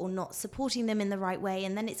not supporting them in the right way.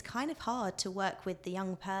 And then it's kind of hard to work with the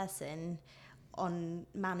young person on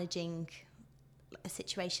managing a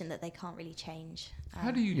situation that they can't really change.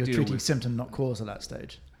 How do you You're deal treating with symptom, not cause at that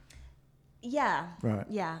stage. Yeah. Right.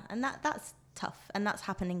 Yeah. And that's tough. And that's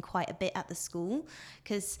happening quite a bit at the school,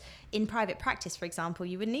 because in private practice, for example,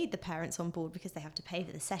 you would need the parents on board because they have to pay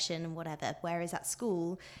for the session and whatever. Whereas at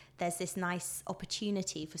school, there's this nice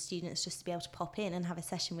opportunity for students just to be able to pop in and have a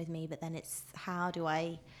session with me. But then it's, how do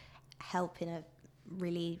I help in a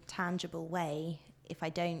really tangible way if I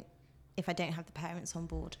don't if I don't have the parents on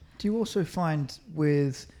board. Do you also find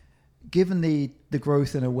given the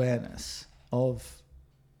growth in awareness of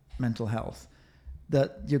mental health,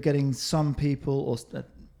 that you're getting some people, or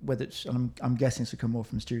whether it's, and I'm guessing this would come more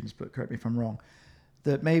from students, but correct me if I'm wrong,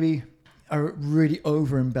 that maybe are really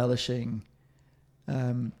over embellishing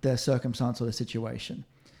their circumstance or their situation.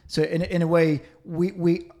 So in a way,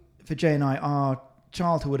 we for Jay and I, our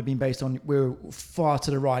childhood would have been based on we're far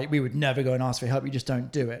to the right. We would never go and ask for help. You just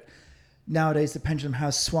don't do it. Nowadays, the pendulum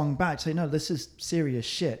has swung back to say, no, this is serious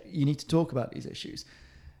shit. You need to talk about these issues.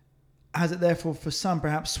 Has it therefore, for some,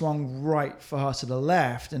 perhaps swung right far to the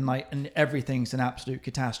left, and everything's an absolute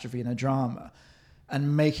catastrophe and a drama,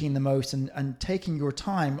 and making the most and taking your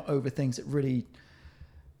time over things that really,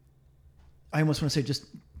 I almost want to say, just,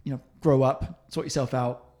 grow up, sort yourself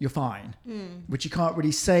out, you're fine. Which you can't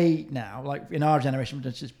really say now. Like in our generation,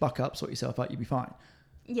 just buck up, sort yourself out, you'll be fine.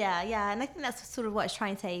 Yeah. And I think that's sort of what I was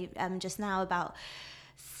trying to say just now about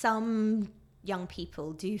some young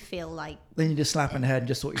people do feel like... Then you just slap in the head and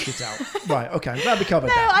just sort your shit out. Right, okay, glad we covered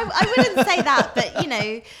that. No, I wouldn't say that, but,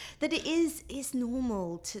 that it's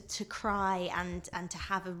normal to cry and to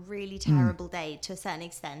have a really terrible day to a certain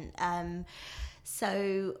extent. And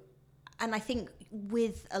I think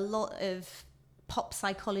with a lot of pop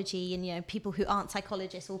psychology and, people who aren't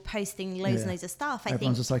psychologists all posting loads and loads of stuff,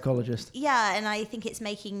 Everyone's a psychologist. Yeah, and I think it's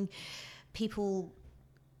making people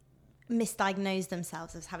misdiagnose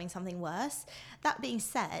themselves as having something worse. That being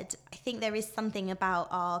said, I think there is something about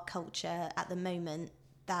our culture at the moment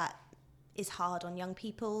that is hard on young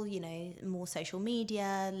people, more social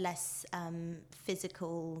media, less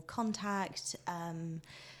physical contact,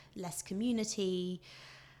 less community,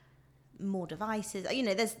 more devices.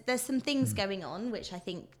 There's some things going on which I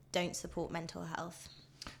think don't support mental health.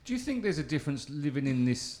 Do you think there's a difference living in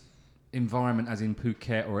this environment, as in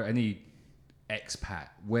Phuket or any expat,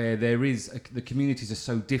 where the communities are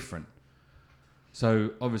so different?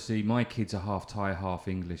 So obviously my kids are half Thai, half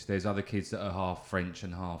English. There's other kids that are half French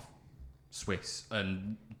and half Swiss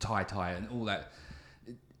and Thai and all that.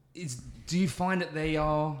 Do you find that they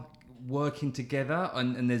are working together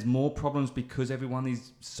and there's more problems because everyone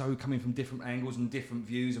is so coming from different angles and different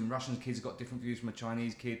views, and Russian kids have got different views from a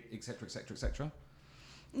Chinese kid, etc., etc., etc.?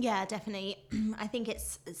 Yeah, definitely. I think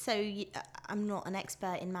it's so. I'm not an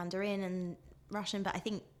expert in Mandarin and Russian, but I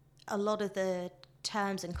think a lot of the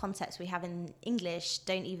terms and concepts we have in English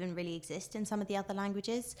don't even really exist in some of the other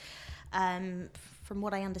languages. From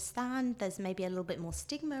what I understand, there's maybe a little bit more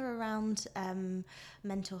stigma around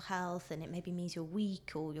mental health, and it maybe means you're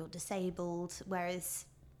weak or you're disabled, whereas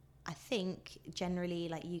I think generally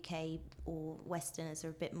like UK or Westerners are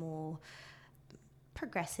a bit more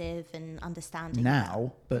progressive and understanding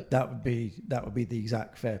now, but that would be the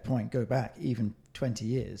exact fair point. Go back even 20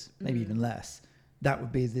 years, maybe even less. That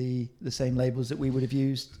would be the same labels that we would have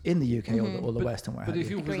used in the UK or the West and what have you. But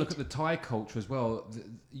if you look at the Thai culture as well,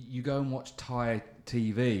 you go and watch Thai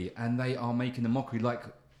TV and they are making a mockery. Like,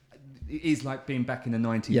 it is like being back in the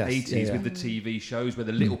 1980s with the TV shows where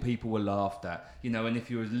the little people were laughed at, and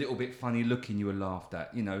if you were a little bit funny looking, you were laughed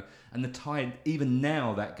at, and the Thai, even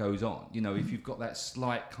now that goes on, if you've got that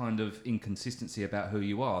slight kind of inconsistency about who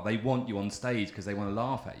you are, they want you on stage because they want to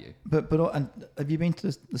laugh at you. But and have you been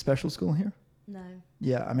to the special school here? No.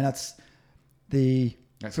 Yeah, I mean that's a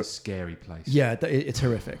scary place. Yeah, it's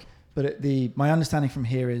horrific. But my understanding from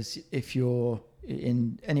here is if you're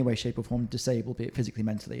in any way, shape, or form disabled, be it physically,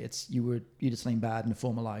 mentally, you did something bad in a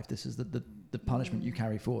former life. This is the punishment you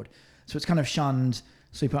carry forward. So it's kind of shunned,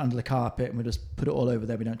 sweep it under the carpet, and we just put it all over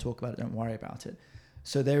there. We don't talk about it, don't worry about it.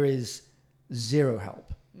 So there is zero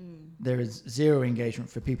help. There is zero engagement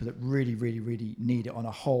for people that really, really, really need it on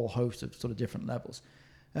a whole host of sort of different levels.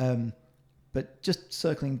 But just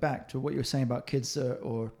circling back to what you were saying about kids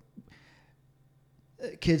or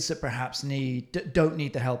kids that perhaps don't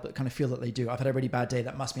need the help but kind of feel that they do. I've had a really bad day.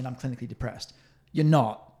 That must mean I'm clinically depressed. You're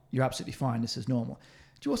not. You're absolutely fine. This is normal.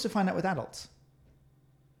 Do you also find that with adults?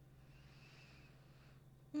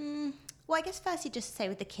 Well, I guess firstly, just to say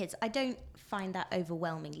with the kids, I don't find that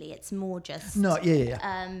overwhelmingly. It's more just... No,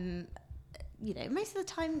 yeah. Most of the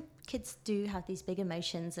time kids do have these big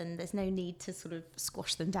emotions and there's no need to sort of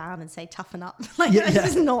squash them down and say toughen up.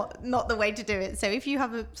 This is not the way to do it. So if you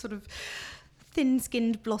have a sort of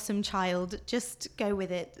thin-skinned blossom child, just go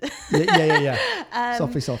with it. Yeah.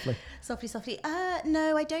 Softly.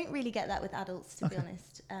 No, I don't really get that with adults, to be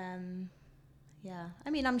honest. I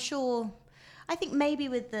mean, I'm sure, I think maybe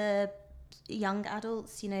with the young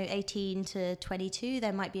adults, 18 to 22,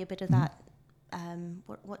 there might be a bit of that.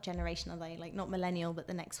 What generation are they? Like not millennial, but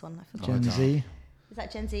the next one. I forgot. Gen Z. Is that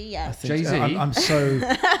Gen Z? Yeah. Jay-Z. I'm so.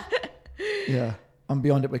 Yeah. I'm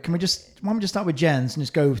beyond it. But why don't we just start with Jens and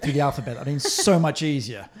just go through the alphabet? I mean, it's so much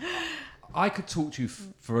easier. I could talk to you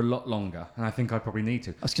for a lot longer, and I think I probably need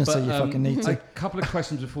to. I was going to say you fucking need to. A couple of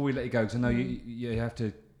questions before we let you go, because I know you have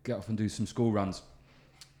to get off and do some school runs.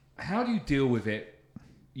 How do you deal with it,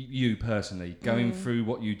 you personally, going through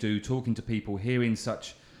what you do, talking to people, hearing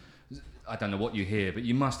such... I don't know what you hear, but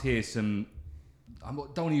you must hear some... I don't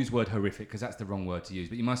want to use the word horrific because that's the wrong word to use,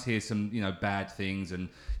 but you must hear some, bad things, and,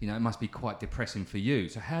 it must be quite depressing for you.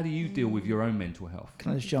 So how do you deal with your own mental health?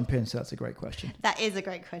 Can I just jump in? So that's a great question. That is a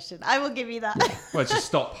great question. I will give you that. Yeah. Well, just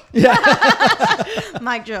stop.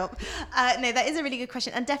 Mic drop. No, that is a really good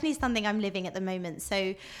question, and definitely something I'm living at the moment.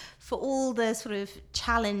 So for all the sort of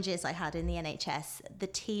challenges I had in the NHS, the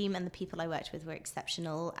team and the people I worked with were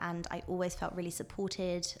exceptional, and I always felt really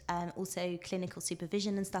supported. Also, clinical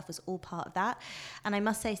supervision and stuff was all part of that. And I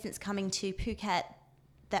must say, since coming to Phuket,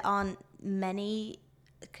 there aren't many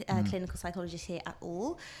clinical psychologists here at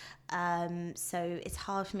all. So it's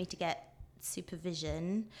hard for me to get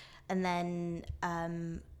supervision. And then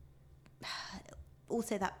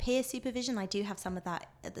also that peer supervision, I do have some of that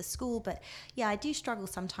at the school. But yeah, I do struggle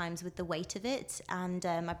sometimes with the weight of it. And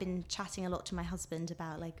I've been chatting a lot to my husband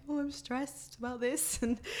about I'm stressed about this.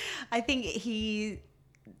 And I think he's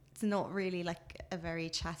not really a very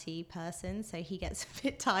chatty person, so he gets a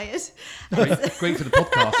bit tired. Great for the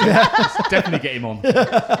podcast. Yeah. Definitely get him on.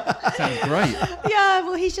 Sounds great. Yeah,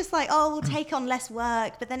 well, he's just we'll take on less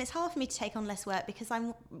work, but then it's hard for me to take on less work because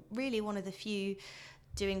I'm really one of the few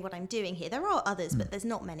doing what I'm doing here. There are others, but there's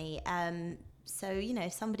not many. So,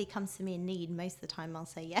 if somebody comes to me in need, most of the time I'll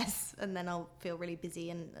say yes, and then I'll feel really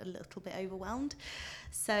busy and a little bit overwhelmed.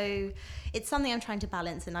 So it's something I'm trying to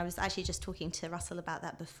balance. And I was actually just talking to Russell about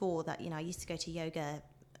that before, that, I used to go to yoga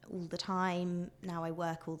all the time. Now I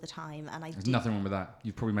work all the time. And There's nothing wrong with that.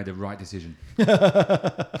 You've probably made the right decision.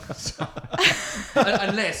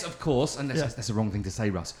 Unless, of course, that's the wrong thing to say,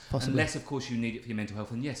 Russ. Possibly. Unless, of course, you need it for your mental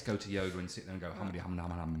health. And yes, go to yoga and sit there and go,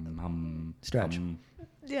 stretch.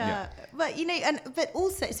 Yeah, but but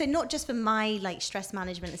also, so not just for my stress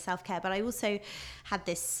management and self-care, but I also had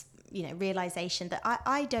this realization that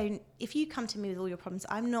I don't, if you come to me with all your problems,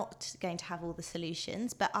 I'm not going to have all the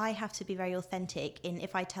solutions, but I have to be very authentic in,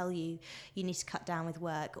 if I tell you need to cut down with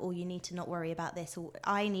work, or you need to not worry about this, or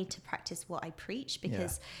I need to practice what I preach,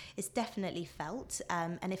 because it's definitely felt,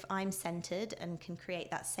 and if I'm centered and can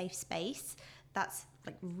create that safe space, that's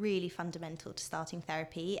really fundamental to starting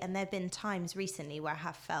therapy. And there have been times recently where I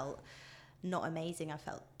have felt not amazing. I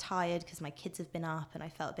felt tired because my kids have been up, and I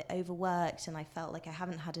felt a bit overworked, and I felt like I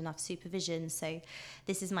haven't had enough supervision. So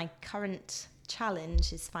this is my current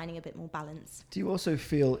challenge, is finding a bit more balance. Do you also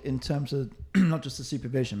feel, in terms of not just the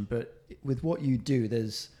supervision, but with what you do,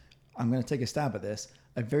 there's, I'm going to take a stab at this,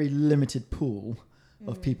 a very limited pool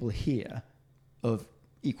of people here of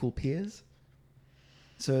equal peers?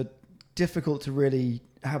 So difficult to really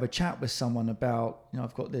have a chat with someone about,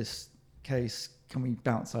 I've got this case, can we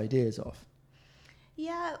bounce ideas off?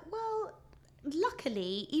 Yeah, well,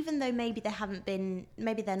 luckily, even though maybe there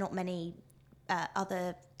are not many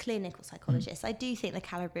other clinical psychologists, I do think the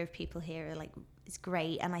caliber of people here is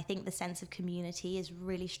great, and I think the sense of community is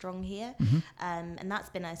really strong here, and that's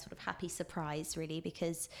been a sort of happy surprise, really,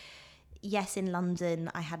 because yes, in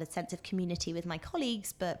London I had a sense of community with my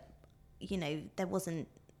colleagues, but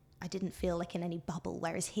I didn't feel like in any bubble,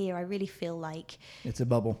 whereas here I really feel like it's a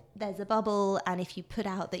bubble. There's a bubble, and if you put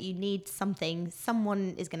out that you need something,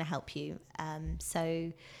 someone is going to help you.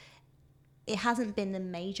 So it hasn't been a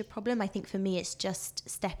major problem. I think for me it's just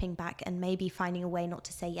stepping back and maybe finding a way not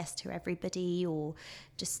to say yes to everybody, or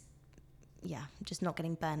just not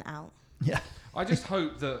getting burnt out. Yeah. I just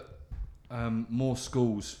hope that more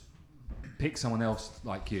schools pick someone else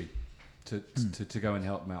like you to go and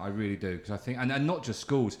help them out. I really do, because I think, and not just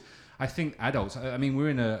schools, I think adults. I mean, we're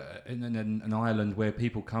in an island where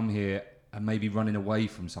people come here and maybe running away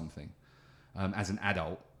from something as an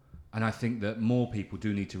adult, and I think that more people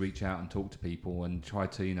do need to reach out and talk to people and try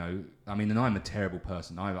to, I mean, and I'm a terrible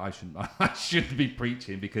person. I shouldn't be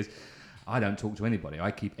preaching, because I don't talk to anybody.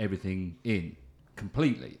 I keep everything in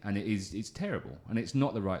completely, and it's terrible, and it's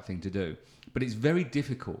not the right thing to do. But it's very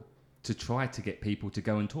difficult to try to get people to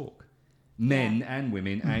go and talk. Men and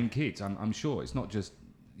women and kids. I'm sure it's not just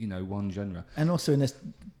one genre. And also in this,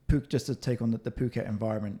 just to take on the Phuket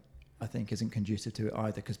environment, I think isn't conducive to it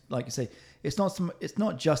either. Because, like you say, it's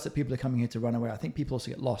not just that people are coming here to run away. I think people also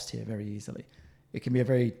get lost here very easily. It can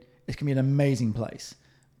be an amazing place,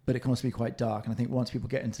 but it can also be quite dark. And I think once people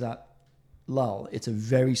get into that lull, it's a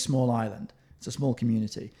very small island. It's a small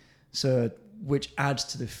community, so which adds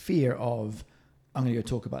to the fear of, I'm going to go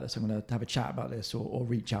talk about this. I'm going to have a chat about this, or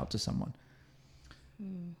reach out to someone.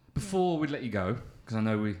 Before we let you go, because I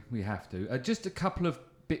know we have to, just a couple of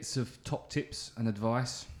bits of top tips and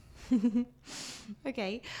advice.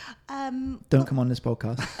 Okay. Don't come on this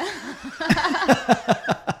podcast.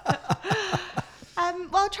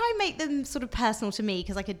 Well, I'll try and make them sort of personal to me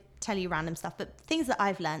because I could tell you random stuff, but things that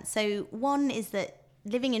I've learned. So one is that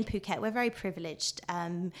living in Phuket, we're very privileged,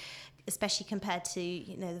 especially compared to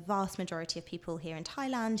the vast majority of people here in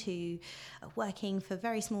Thailand who are working for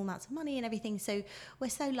very small amounts of money and everything. So we're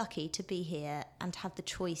so lucky to be here and to have the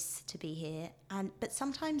choice to be here. But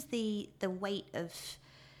sometimes the weight of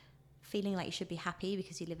feeling like you should be happy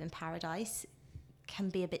because you live in paradise can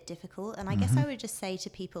be a bit difficult. And I guess I would just say to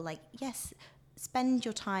people like, yes, spend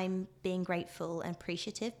your time being grateful and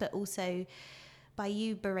appreciative, but also by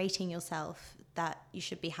you berating yourself that you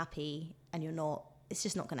should be happy and you're not, it's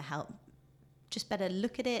just not going to help. Just better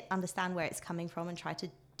look at it, understand where it's coming from and try to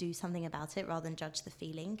do something about it rather than judge the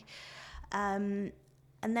feeling. And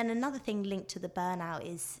then another thing linked to the burnout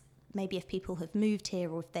is maybe if people have moved here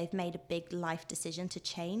or if they've made a big life decision to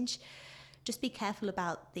change, just be careful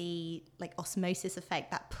about the osmosis effect,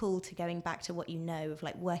 that pull to going back to what you know of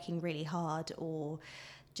working really hard or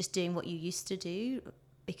just doing what you used to do.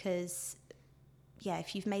 Because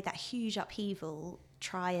if you've made that huge upheaval,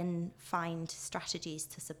 try and find strategies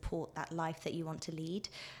to support that life that you want to lead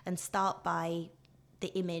and start by the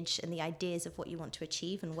image and the ideas of what you want to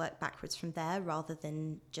achieve and work backwards from there rather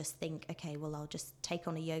than just think, okay, well, I'll just take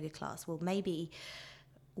on a yoga class. Well, maybe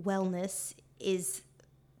wellness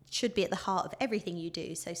should be at the heart of everything you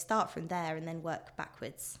do. So start from there and then work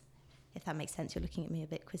backwards. If that makes sense. You're looking at me a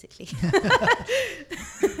bit quizzically.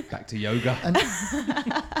 Back to yoga. And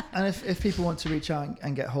if people want to reach out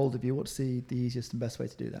and get hold of you, what's the easiest and best way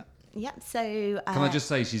to do that? Yeah, so... Can I just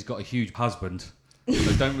say she's got a huge husband,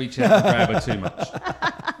 so don't reach out and grab her too much.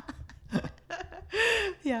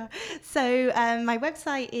 Yeah. So my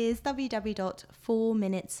website is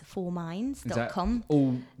www.4minutes4minds.com.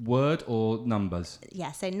 All word or numbers?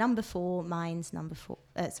 Yeah, so number 4, minds, 4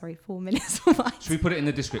 minutes 4 minds. Should we put it in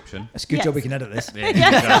the description? It's a good job we can edit this.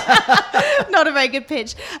 Not a very good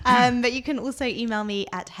pitch. But you can also email me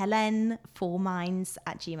at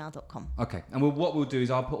helen4minds@gmail.com. Okay. And what we'll do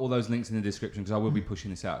is I'll put all those links in the description because I will be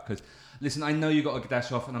pushing this out. Because, listen, I know you've got to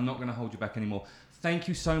dash off and I'm not going to hold you back anymore. Thank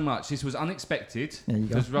you so much. This was unexpected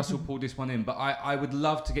because Russell pulled this one in. But I would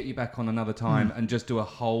love to get you back on another time and just do a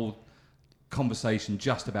whole conversation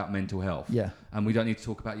just about mental health. Yeah. And we don't need to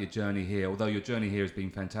talk about your journey here, although your journey here has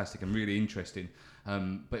been fantastic and really interesting.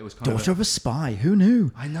 But it was kind Daughter of a spy. Who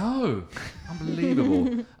knew? I know.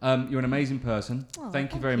 Unbelievable. You're an amazing person. Oh,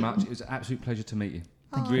 thank you very much. It was an absolute pleasure to meet you.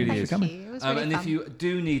 Thank it really you. is. Thank you. It was really and fun. if you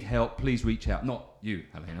do need help, please reach out. Not you,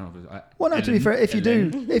 Helena. Well, no, to be fair, if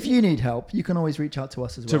you need help, you can always reach out to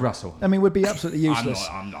us as well. To Russell. I mean, we'd be absolutely useless.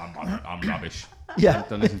 I'm rubbish. Yeah.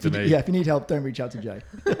 Don't listen to me. Yeah, if you need help, don't reach out to Jay.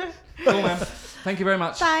 Cool, man. Thank you very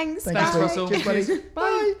much. Thanks. Thanks, Russell. Cheers, buddy.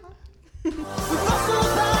 Bye.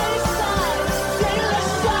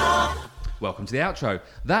 Welcome to the outro.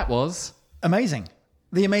 That was... Amazing.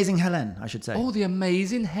 The amazing Helen, I should say. Oh, the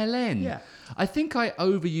amazing Helen. Yeah. I think I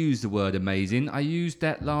overused the word amazing. I used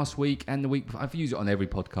that last week and the week before. I've used it on every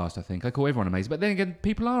podcast, I think. I call everyone amazing. But then again,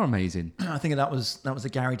 people are amazing. I think that was a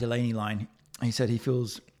Gary Delaney line. He said he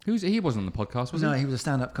feels... He wasn't on the podcast, was he? No, he was a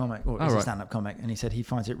stand-up comic, or is a stand-up comic, and he said he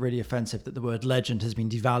finds it really offensive that the word legend has been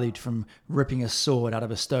devalued from ripping a sword out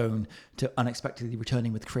of a stone to unexpectedly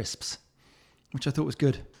returning with crisps, which I thought was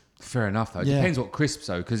good. Fair enough, though. Yeah. Depends what crisps,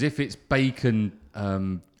 though, because if it's bacon...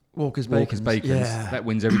 Walker's Bacons, yeah. That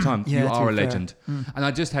wins every time. Yeah, you are a fair. legend. And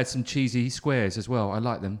I just had some cheesy squares as well. I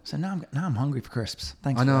like them. So now I'm hungry for crisps.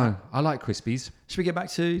 Thanks. I for know. that. I like Crispies. Should we get back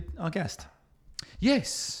to our guest?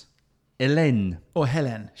 Yes. Hélène. Or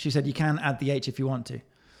Helen. She said you can add the H if you want to.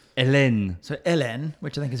 Hélène. So Hélène,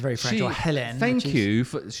 which I think is very French, or Hélène. Thank you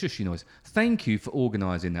for shushy noise. Thank you for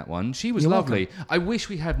organising that one. She was You're lovely. welcome. I wish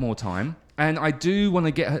we had more time, and I do want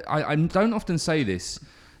to get her. I don't often say this.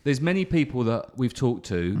 There's many people that we've talked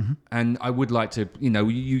to, and I would like to.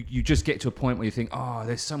 You just get to a point where you think, oh,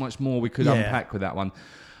 there's so much more we could unpack with that one.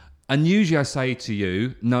 And usually I say to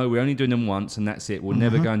you, no, we're only doing them once, and that's it. We'll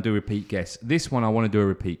never go and do repeat guests. This one, I want to do a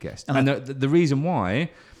repeat guest, and the reason why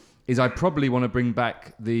is I probably want to bring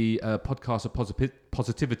back the podcast of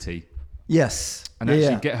positivity. Yes. And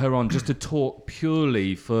actually get her on just to talk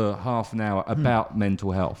purely for half an hour about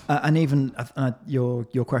mental health. And even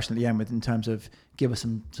your question at the end with in terms of give us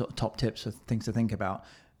some sort of top tips of things to think about.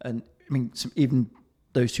 And I mean, even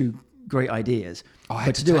those two great ideas. I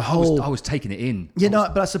was taking it in. Yeah,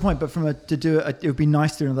 but that's the point. But it would be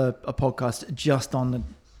nice to do a podcast just on the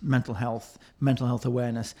mental health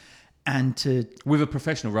awareness. and to with a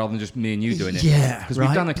professional rather than just me and you doing it. Yeah, because right?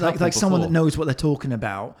 we've done a couple like someone that before. knows what they're talking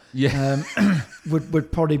about. Yeah.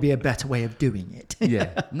 Would probably be a better way of doing it.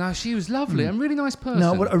 Yeah. No, she was lovely and really nice person.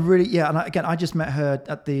 No, what a really and I just met her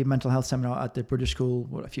at the mental health seminar at the British School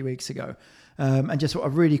a few weeks ago, and just what a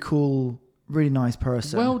really cool, really nice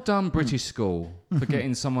person. Well done, British School, for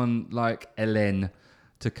getting someone like Ellen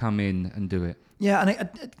to come in and do it. Yeah, and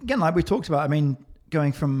again, like we talked about, I mean,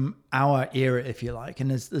 going from our era, if you like, and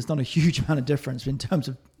there's not a huge amount of difference in terms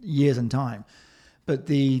of years and time, but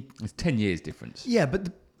it's 10 years difference. Yeah,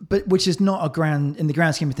 but which is not in the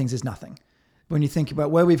grand scheme of things, is nothing. When you think about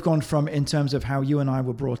where we've gone from in terms of how you and I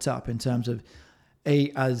were brought up, in terms of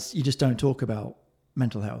as you just don't talk about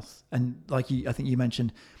mental health, and like I think you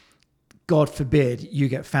mentioned, God forbid you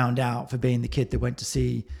get found out for being the kid that went to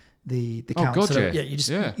see the counselor. God,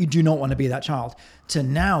 yeah. You do not want to be that child. To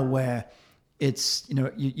now where it's,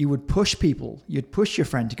 you would push people, you'd push your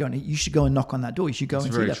friend to go and you should go and knock on that door. You should go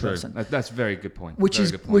and see that person. That's a very good point. Which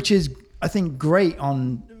is I think great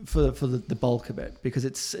for the bulk of it, because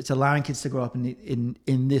it's allowing kids to grow up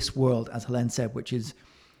in this world, as Helene said, which is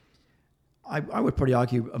I would probably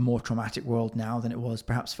argue a more traumatic world now than it was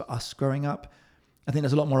perhaps for us growing up. I think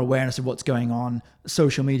there's a lot more awareness of what's going on.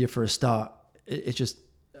 Social media, for a start, it just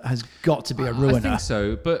has got to be a ruiner. I think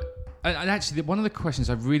so, but and actually one of the questions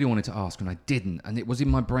I really wanted to ask and I didn't, and it was in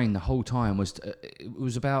my brain the whole time, was it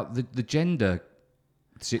was about the gender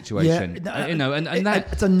situation. Yeah, and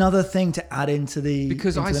that it's another thing to add into the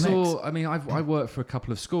because into I the saw. mix. I mean, I worked for a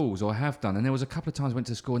couple of schools, or I have done, and there was a couple of times I went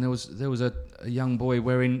to school and there was a young boy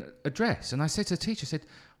wearing a dress, and I said to the teacher, I said,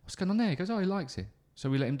 "What's going on there?" He goes, "Oh, he likes it." So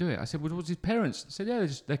we let him do it. I said, "Well, what's his parents?" I said, "Yeah,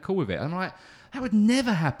 they're cool with it." I'm like, that would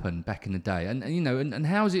never happen back in the day. And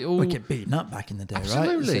how's it all? We get beaten up back in the day,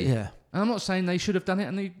 Absolutely. right? So, yeah. And I'm not saying they should have done it,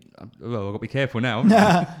 and I've got to be careful now.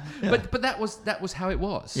 Yeah. But that was how it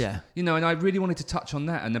was. Yeah. And I really wanted to touch on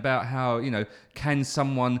that and about how, can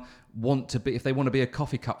someone want to be, if they want to be a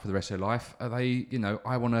coffee cup for the rest of their life, are they,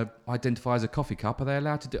 I want to identify as a coffee cup, are they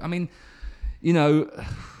allowed to do? I mean,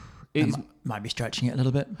 it might be stretching it a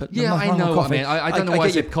little bit, but yeah, I know what I mean. I don't know why I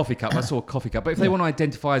said you. coffee cup. I saw coffee cup. But if they want to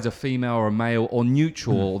identify as a female or a male or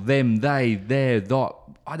neutral, or them, they, their, that,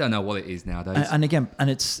 I don't know what it is nowadays.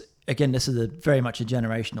 And this is very much a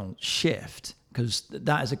generational shift, because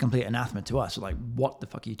that is a complete anathema to us. Like, what the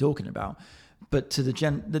fuck are you talking about? But to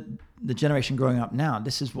the generation growing up now,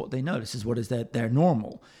 this is what they know. This is what is their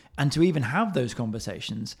normal. And to even have those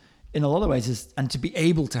conversations, in a lot of ways, and to be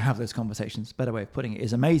able to have those conversations, better way of putting it,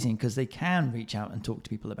 is amazing, because they can reach out and talk to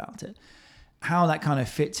people about it. How that kind of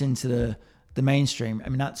fits into the mainstream, I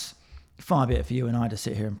mean, that's far be it for you and I to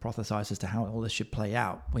sit here and prophesize as to how all this should play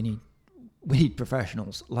out. We need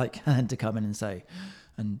professionals like Helen to come in and say,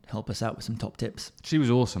 and help us out with some top tips. She was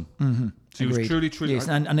awesome. Mm-hmm. She was truly. Yes,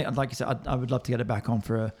 and like you said, I would love to get her back on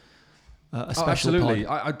for a special absolutely.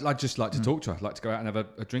 pod. I'd just like to talk to her. I'd like to go out and have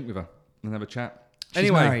a drink with her and have a chat. She's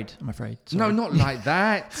married, I'm afraid. Sorry. No, not like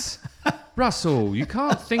that. Russell, you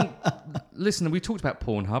can't think... Listen, we talked about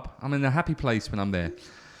Pornhub. I'm in a happy place when I'm there.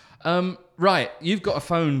 Right, you've got a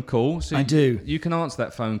phone call. So I do. You can answer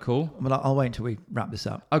that phone call. Well, I'll wait until we wrap this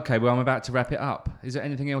up. Okay, well, I'm about to wrap it up. Is there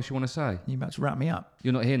anything else you want to say? You're about to wrap me up.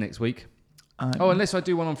 You're not here next week. Unless I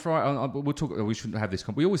do one on Friday. We'll talk. We shouldn't have this.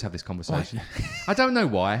 We always have this conversation. I don't know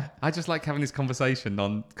why. I just like having this conversation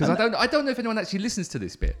on... Because I don't know if anyone actually listens to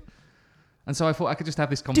this bit. And so I thought I could just have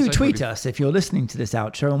this conversation. Do tweet us if you're listening to this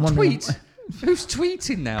outro and wondering... Tweet? Who's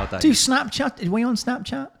tweeting nowadays? Do Snapchat. Are we on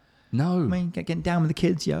Snapchat? No. I mean, getting down with the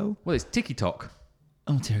kids, yo. Well, it's TikTok.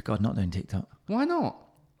 Oh, dear God, not doing TikTok. Why not?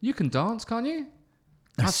 You can dance, can't you?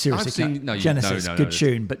 Seriously, I've seen... No, Genesis, good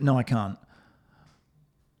tune, but no, I can't.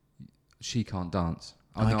 She can't dance.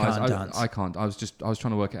 I can't dance. I can't. I was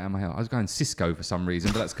trying to work it out in my head. I was going Cisco for some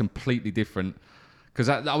reason, but that's completely different. Because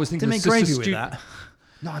I was thinking... Didn't make gravy with that.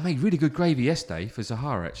 No, I made really good gravy yesterday for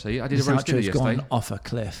Sahara, actually. I did this a roast dinner yesterday. This outro's gone off a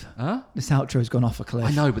cliff. Huh? This outro's gone off a cliff.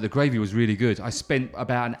 I know, but the gravy was really good. I spent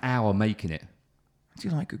about an hour making it. Do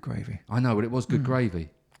you like good gravy? I know, but it was good gravy.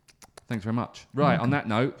 Thanks very much. Right, on that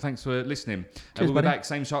note, thanks for listening. We'll be back,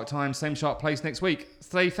 same shark time, same shark place next week.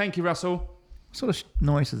 Say thank you, Russell. What sort of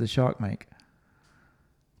noise does a shark make?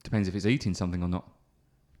 Depends if it's eating something or not.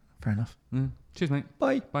 Fair enough. Yeah. Cheers, mate.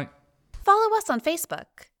 Bye. Bye. Follow us on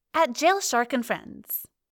Facebook at Jail Shark and Friends.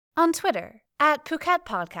 On Twitter at Phuket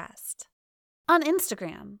Podcast. On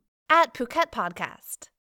Instagram at Phuket Podcast.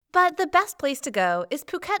 But the best place to go is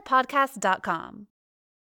PhuketPodcast.com.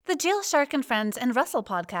 The Jail Shark and Friends and Russell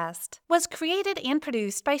podcast was created and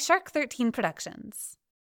produced by Shark 13 Productions.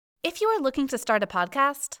 If you are looking to start a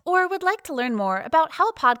podcast or would like to learn more about how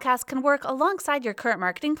a podcast can work alongside your current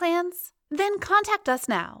marketing plans, then contact us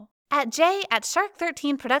now at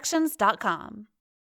j@shark13productions.com.